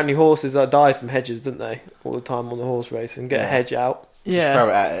 because What's apparently horses die from hedges, didn't they? All the time on the horse racing. Get a Yeah. hedge out. Just Yeah, throw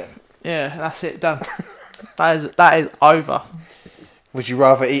it at it. yeah. That's it. Done. that is over. Would you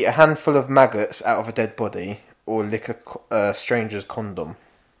rather eat a handful of maggots out of a dead body or lick a stranger's condom?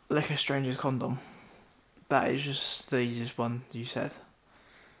 Lick a stranger's condom. That is just the easiest one you said.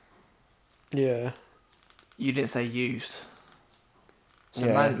 Yeah. You didn't say used. So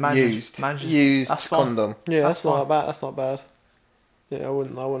Yeah, used used that's fine. condom. Yeah, That's that's not fine. bad. That's not bad. Yeah, I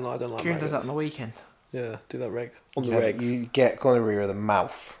don't like Kieran does that maggots. on the weekend. Yeah, do that reg. On the Yeah, regs. you get gonorrhea of the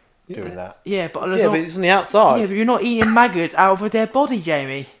mouth. doing that. Yeah, but Yeah, but it's on the outside. Yeah, but you're not eating maggots out of a dead body,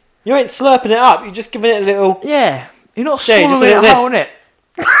 Jamie. You ain't slurping it up. You're just giving it a little. Yeah, you're not Jay, just swallowing it look at whole, innit?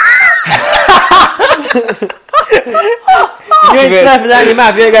 You ain't slurping it out in your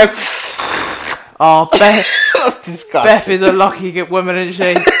mouth. You don't go. Oh, Beth. That's disgusting. Beth is a lucky good woman, isn't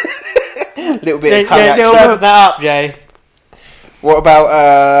she? Little bit of tongue Yeah, action. slurping that up, Jay. What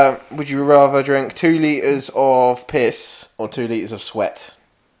about, would you rather drink 2 litres of piss or 2 litres of sweat?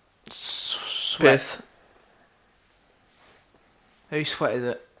 Piss. Whose sweat is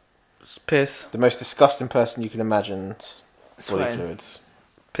it? Piss. The most disgusting person you can imagine's body Sweating. fluids.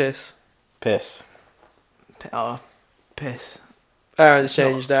 Piss. Piss. Oh, piss. Aaron's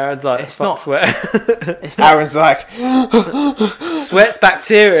changed. Aaron's like, it's fuck not- sweat. It's not. Aaron's like, Sweat's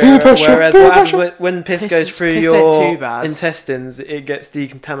bacteria, Peer pressure, whereas peer what happens pressure. when piss Piss goes is- through piss your ain't too bad. intestines, it gets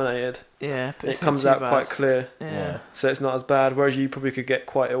decontaminated. Yeah, It comes out quite clear, Yeah. so it's not as bad. Whereas you probably could get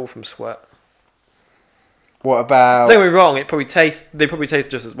quite ill from sweat. what about, Don't get me wrong, they probably taste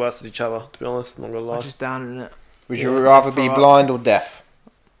just as worse as each other. To be honest, I'm not gonna lie. I'm just down in it. would you Yeah, rather that's be alright. blind or deaf?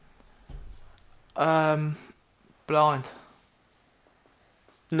 Blind.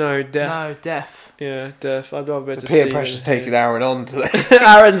 No, deaf. No, deaf. Yeah, deaf. I'd rather be able The to peer see pressure's than taking hear. Aaron on today.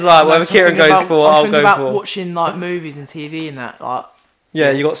 Aaron's like, No, whatever 'cause I'm Kieran thinking goes about- for, I'm I'll thinking go about for. watching like movies and TV and that, like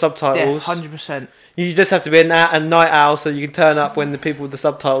Yeah, you got subtitles. deaf, 100%. You just have to be a night owl, so you can turn up when the people with the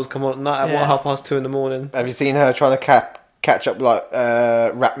subtitles come on at night at Yeah. 2:30 in the morning. Have you seen her trying to catch up like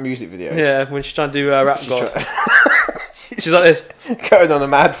rap music videos? Yeah, when she's trying to do Rap She's God. try- She's like this. going on a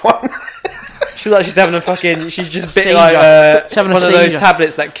mad one. She's like she's having a fucking. She's just bit Seizure. like She's having a one of those seizure.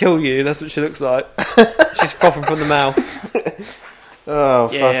 tablets that kill you. That's what she looks like. She's coughing from the mouth. Oh,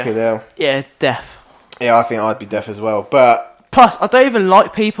 Yeah. fucking hell. Yeah, deaf. Yeah, I think I'd be deaf as well. But Plus, I don't even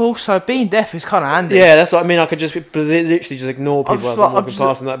like people, so being deaf is kind of handy. Yeah, that's what I mean. I could just literally just ignore people I've as got- I'm walking I've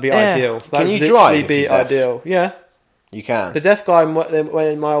past, and that'd be yeah. ideal. That Can would you literally drive if Be you're deaf? ideal. Yeah, you can. the deaf guy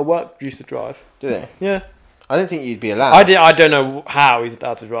when my work used to drive. Do they? Yeah, I didn't think you'd be allowed. I did. I don't know how he's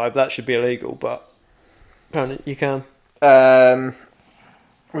allowed to drive. That should be illegal, but apparently you can.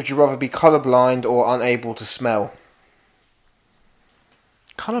 Would you rather be colourblind or unable to smell?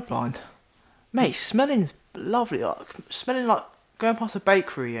 Colourblind. Mate, smelling's lovely. Like, smelling like going past a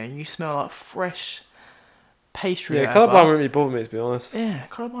bakery and you smell like fresh pastry. Yeah, or whatever. colourblind wouldn't really bother me, to be honest. Yeah,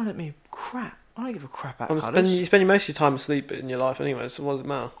 colourblind let me crap. I don't give a crap about You colours. spend most of your time asleep in your life anyway, so what does it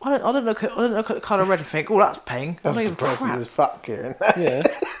matter? I don't look at the colour red and think, oh, that's pink. I That's don't give a depressing crap. as fuck, Kieran. Yeah.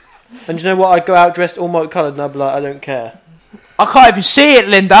 And do you know what? I'd go out dressed all multicoloured and I'd be like, I don't care. I can't even see it,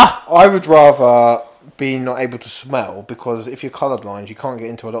 Linda. I would rather be not able to smell because if you're colourblind, you can't get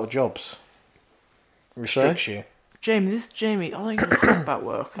into a lot of jobs. It restricts you. Jamie, I don't give a crap about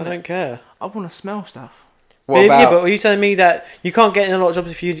work. I don't care. I want to smell stuff. What Yeah, about? but are you telling me that you can't get in a lot of jobs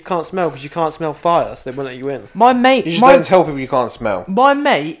if you can't smell because you can't smell fire, so they won't let you in? My mate, you just don't tell people you can't smell. my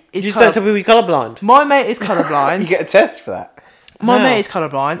mate You is just don't tell people you're colourblind. my mate is You colourblind. get a test for that. My How? mate is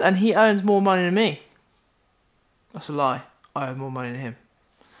colourblind, and he earns more money than me. That's a lie. I earn more money than him,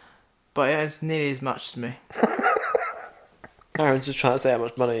 but he earns nearly as much as me. Aaron's just trying to say how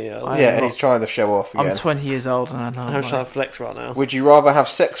much money he earns. I am Yeah, not- he's trying to show off again. I'm 20 years old, and I know. Aaron's money. trying to flex right now. Would you rather have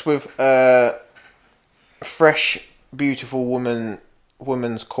sex with a fresh, beautiful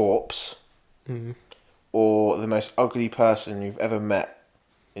woman's corpse, Mm. or the most ugly person you've ever met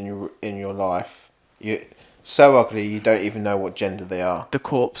in your life? You so ugly you don't even know what gender they are. The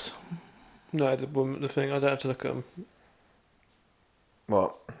corpse. No, the thing, I don't have to look at him.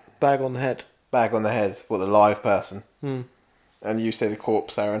 What? Bag on the head. Bag on the head. What, the live person? Hmm. And you say the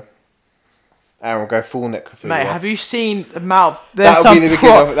corpse, Aaron. Aaron will go full necrophilia. Mate, have you seen the amount?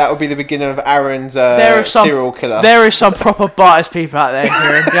 That would be the beginning of Aaron's There are some- serial killer. There is some proper biters people out there,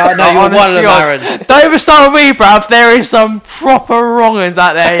 Kieran. Yeah, no, you're one of them, Aaron. Don't even start with me, bruv. There is some proper wrongers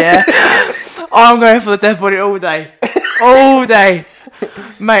out there, yeah? I'm going for the dead body all day. All day.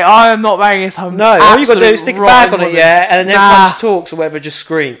 Mate, I am not banging some. No, all you got to do absolute is stick a bag on rotten it, yeah, and then Nah. everyone talks or whatever, just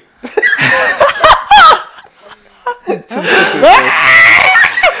scream.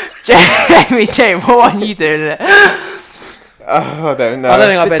 Jamie, what are you doing? It? Oh, I don't know. I don't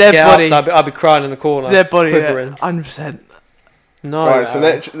think I'd The better dead get body. up, so I'd be crying in the corner. Dead body, quivering. 100%. No, Right, so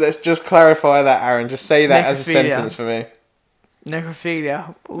Aaron. let's just clarify that, Aaron. Just say that as a Necrophilia. sentence for me.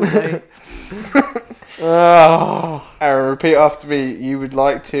 Necrophilia all day. Oh. Aaron, repeat after me. You would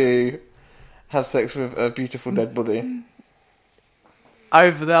like to have sex with a beautiful dead body.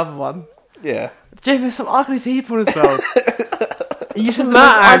 Over the other one. Yeah. Jamie, there's some ugly people as well. You said the most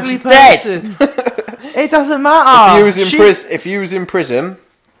matter, ugly she's dead. person. It doesn't matter. If you was in prison,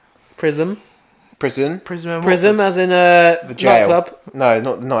 Prism. Prison. Prism, as in the jail. nightclub. No,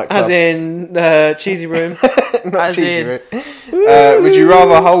 not the nightclub. As in cheesy room. Not as cheesy in- room. Would you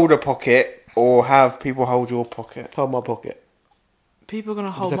rather hold a pocket or have people hold your pocket? Hold my pocket. People are gonna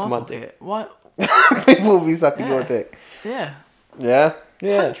hold sucking my my pocket. What? People will be sucking your Yeah. dick. Yeah. Yeah.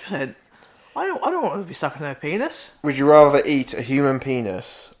 Yeah. 100%. I don't want to be sucking their penis. Would you rather eat a human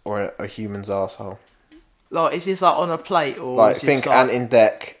penis or a human's asshole? Like, is this like on a plate or? Like, is think this, like, Ant in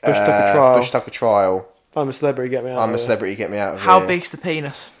Deck. Bush Tucker Trial. Bush Tucker Trial. I'm a celebrity, get me out I'm of a here. celebrity, get me out of How here. big's the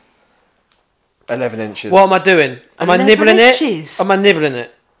penis? 11 inches. What am I doing? Am I 11 nibbling inches? it? Am I nibbling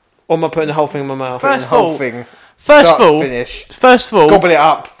it? Or am I putting the whole thing in my mouth? First the of whole all- thing. First Start of to all, finish. first of all, Gobble it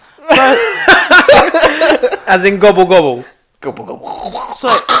up. As in gobble gobble. Gobble, gobble. so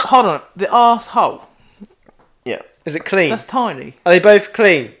hold on, the arsehole, Yeah. Is it clean? that's tiny. Are they both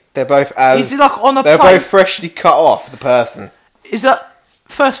clean? They're both as... Is it like on a They're plate? both freshly cut off, the person. Is that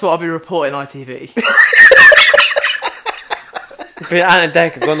first of all? I'll be reporting ITV. If Ant and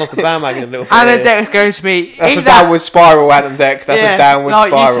Deck have gone off the bandwagon a little bit. And then Dex goes to me. That's "Eat a that." downward spiral, Ant and Deck. That's a downward like,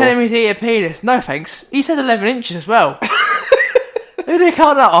 spiral. You're telling me to eat a penis? No thanks. He said 11 inches as well. Who did they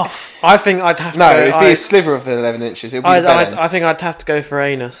cut that off? I think I'd have to No, go... it'd be a sliver of the 11 inches. It'd be the bell end. I think I'd have to go for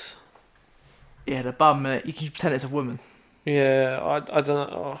anus. Yeah, the bum. You can pretend it's a woman. Yeah, I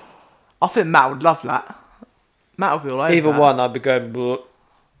don't know. I think Matt would love that. Matt would be all over Either that. one, I'd be going...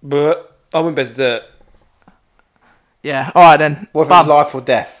 But I wouldn't be able to do it. Yeah. All right then. What if Bum. it's life or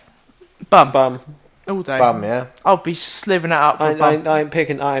death? Bum. Bum. All day. Bum, yeah? I'll be slivering that up for I a bum. ain't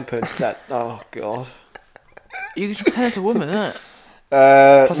putting that... Oh, God. You can just pretend it's a woman, isn't it?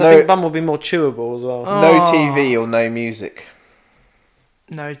 Plus, I think bum will be more chewable as well. No Oh. TV or no music.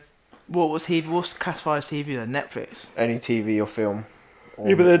 No. What's classified as TV then? Netflix. Any TV or film. Or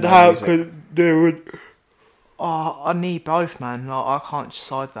Yeah, but then no how music. could they would... Oh, I need both, man. Like, I can't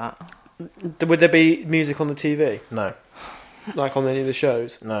decide that. Would there be music on the TV? No, Like on any of the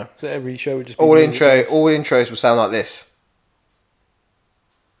shows? no. So every show would just be All music. intros will sound like this.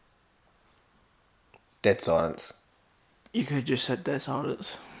 Dead silence. You could have just said dead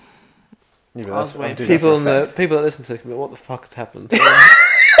silence. Yeah, but I was I'm waiting doing for that for People effect. people that listen to this can be, what the fuck has happened?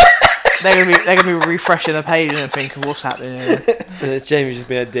 They're gonna be refreshing the page and thinking what's happening here. And it's Jamie just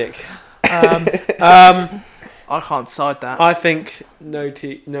being a dick. I can't decide that. I think no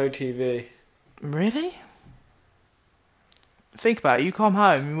TV. Really? Think about it. You come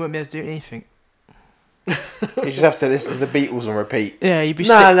home, you wouldn't be able to do anything. You just have to listen to the Beatles on repeat. Yeah, you'd be. No,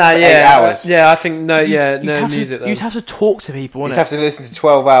 for 8 hours. Yeah, I think no, yeah, you'd no have music. To, Then. you'd have to talk to people, You'd wouldn't have to listen to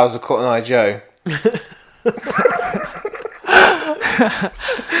 12 hours of Cotton Eye Joe.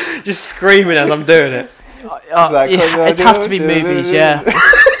 just screaming as I'm doing it. like, yeah, it'd have to be movies, yeah.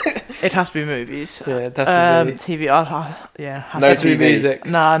 It'd have to be movies. Yeah, it'd have to be. TV, yeah. have No to be- TV. music.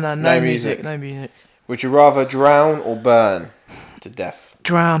 No No music, music. no music. Would you rather drown or burn to death?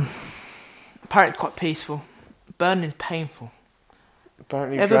 Drown. Apparently quite peaceful. Burning's painful.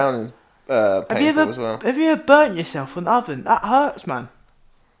 Apparently Ever- drowning's painful as well. Have you ever burnt yourself on the oven? That hurts, man.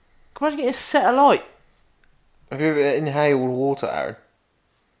 Can you imagine getting set alight? Have you ever inhaled water, Aaron?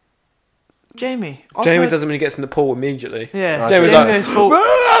 Jamie. I've Jamie heard- doesn't when he gets in the pool immediately. Yeah, Jamie's Jamie's full.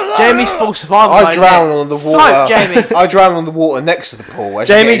 Jamie's full survival. I mode, drown innit? on the water. Float, Jamie. I drown on the water next to the pool. as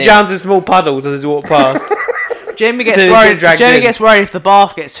you're Jamie getting in. drowns in small puddles as he walks past. Jamie gets Dude, he's worried. getting dragged Jamie in. gets worried if the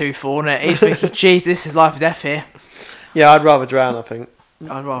bath gets too full, innit? He's thinking, "Jeez, this is life or death here." Yeah, I'd rather drown. I think.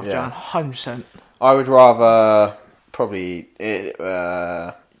 I'd rather Yeah. drown, 100%. I would rather probably Jamie,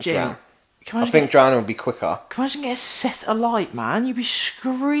 drown. Can I imagine think drowning would be quicker. Can you imagine getting set alight, man? You'd be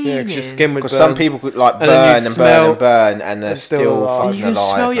screaming. Yeah, because your skin would burn. Because some people could like And then burn you'd and burn smell- and burn, and they're and still still alive. and fucking you can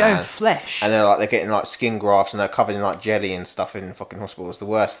alive, smell your man. own flesh. And they're getting like skin grafts, and they're covered in like jelly and stuff in fucking hospital. It's the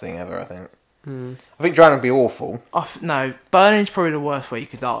worst thing ever, I think. I think drowning would be awful. No, burning's probably the worst way you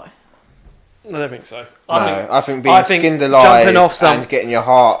could die. I don't think so. I think being skinned alive jumping off and getting your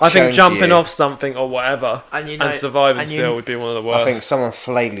heart. I think shown to jumping you, off something or whatever And you and surviving and you- still would be one of the worst. I think someone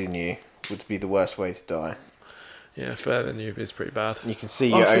flailing you would be the worst way to die. Yeah, further than you is pretty bad. You can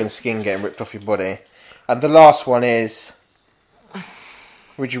see I your think- own skin getting ripped off your body. And the last one is: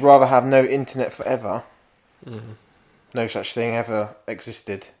 would you rather have no internet forever? No such thing ever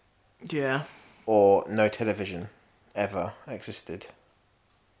existed, Yeah. or no television ever existed?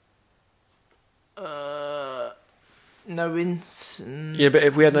 No Yeah, but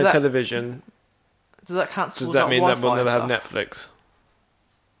if we had Does no that- television, Does that count does towards that like mean that Wi-Fi we'll never have and stuff? Netflix?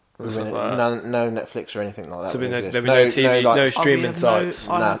 And stuff like that? No Netflix or anything like that. So would there'd exist. be no TV, no I'd streaming have sites.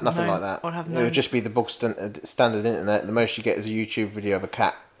 I'd Nah, have nothing like that. I'd have It no. would just be the bog standard internet. The most you get is a YouTube video of a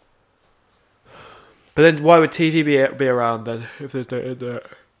cat. But then why would TV be around then if there's no internet?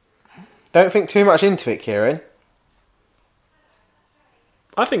 Don't think too much into it, Kieran.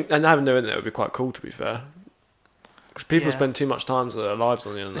 I think, and having the internet would be quite cool, to be fair. Because people spend too much time of their lives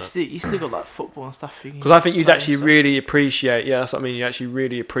on the internet. You still got like football and stuff. Because I think you'd actually really appreciate. Yeah, that's what I mean. You actually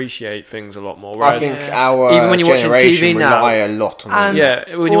really appreciate things a lot more. Whereas I think our even when you're watching generation TV now, rely a lot on it.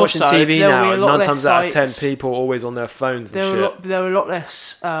 Yeah, when you're watching also, TV now, there'll be 9 times out of 10, sites- people are always on their phones and shit. There were a lot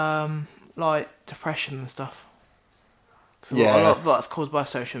less like depression and stuff. So Yeah. a lot of that's caused by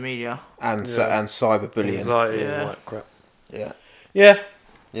social media And cyberbullying. Anxiety Yeah. and all that crap. Yeah. Yeah.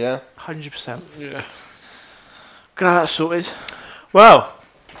 Yeah. 100%. Yeah. Glad that's sorted. Well,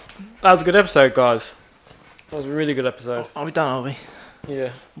 that was a good episode, guys. That was a really good episode. Are we done? Are we?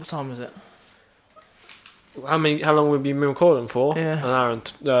 Yeah. What time is it? How long have we been recording for? Yeah. An hour and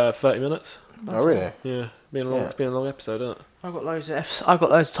 30 minutes. Oh, really? Yeah. It's been a long episode, isn't it? I've got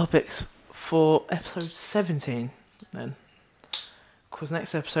loads of topics for episode 17. Then, because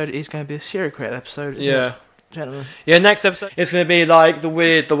next episode is going to be a serial killer episode. Isn't it, gentlemen? Yeah. Next episode, it's going to be like the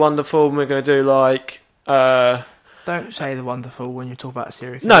weird, the wonderful. And we're going to do like. Don't say the wonderful when you talk about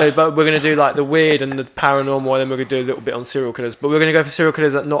serial killers. No, but we're going to do like the weird and the paranormal, and then we're going to do a little bit on serial killers. But we're going to go for serial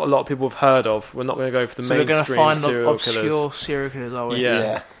killers that not a lot of people have heard of. We're not going to go for the so we're going to mainstream find serial the obscure killers. serial killers, are we?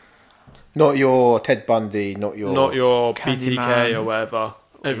 Yeah. Not your Ted Bundy, not your BTK Candyman. or whatever.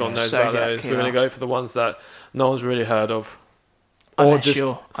 Everyone knows Zodiac about those. killer. We're going to go for the ones that no one's really heard of. Unless just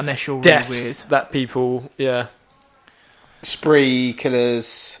you're really deaths weird. that people, spree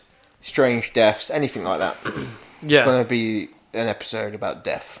killers, strange deaths, anything like that. It's going to be an episode about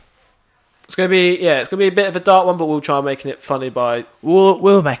death. It's going to be a bit of a dark one, but we'll try making it funny by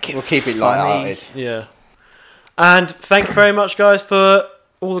We'll make it. We'll keep it funny. light-hearted. yeah. And thank you very much, guys, for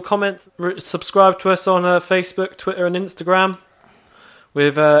all the comments. Subscribe to us on Facebook, Twitter, and Instagram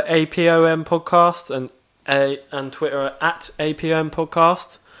with APOM Podcast and Twitter at APOM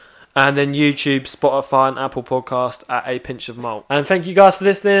Podcast. And then YouTube, Spotify, and Apple Podcast at A Pinch of Malt. And thank you guys for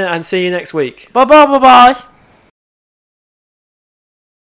listening, and see you next week. Bye.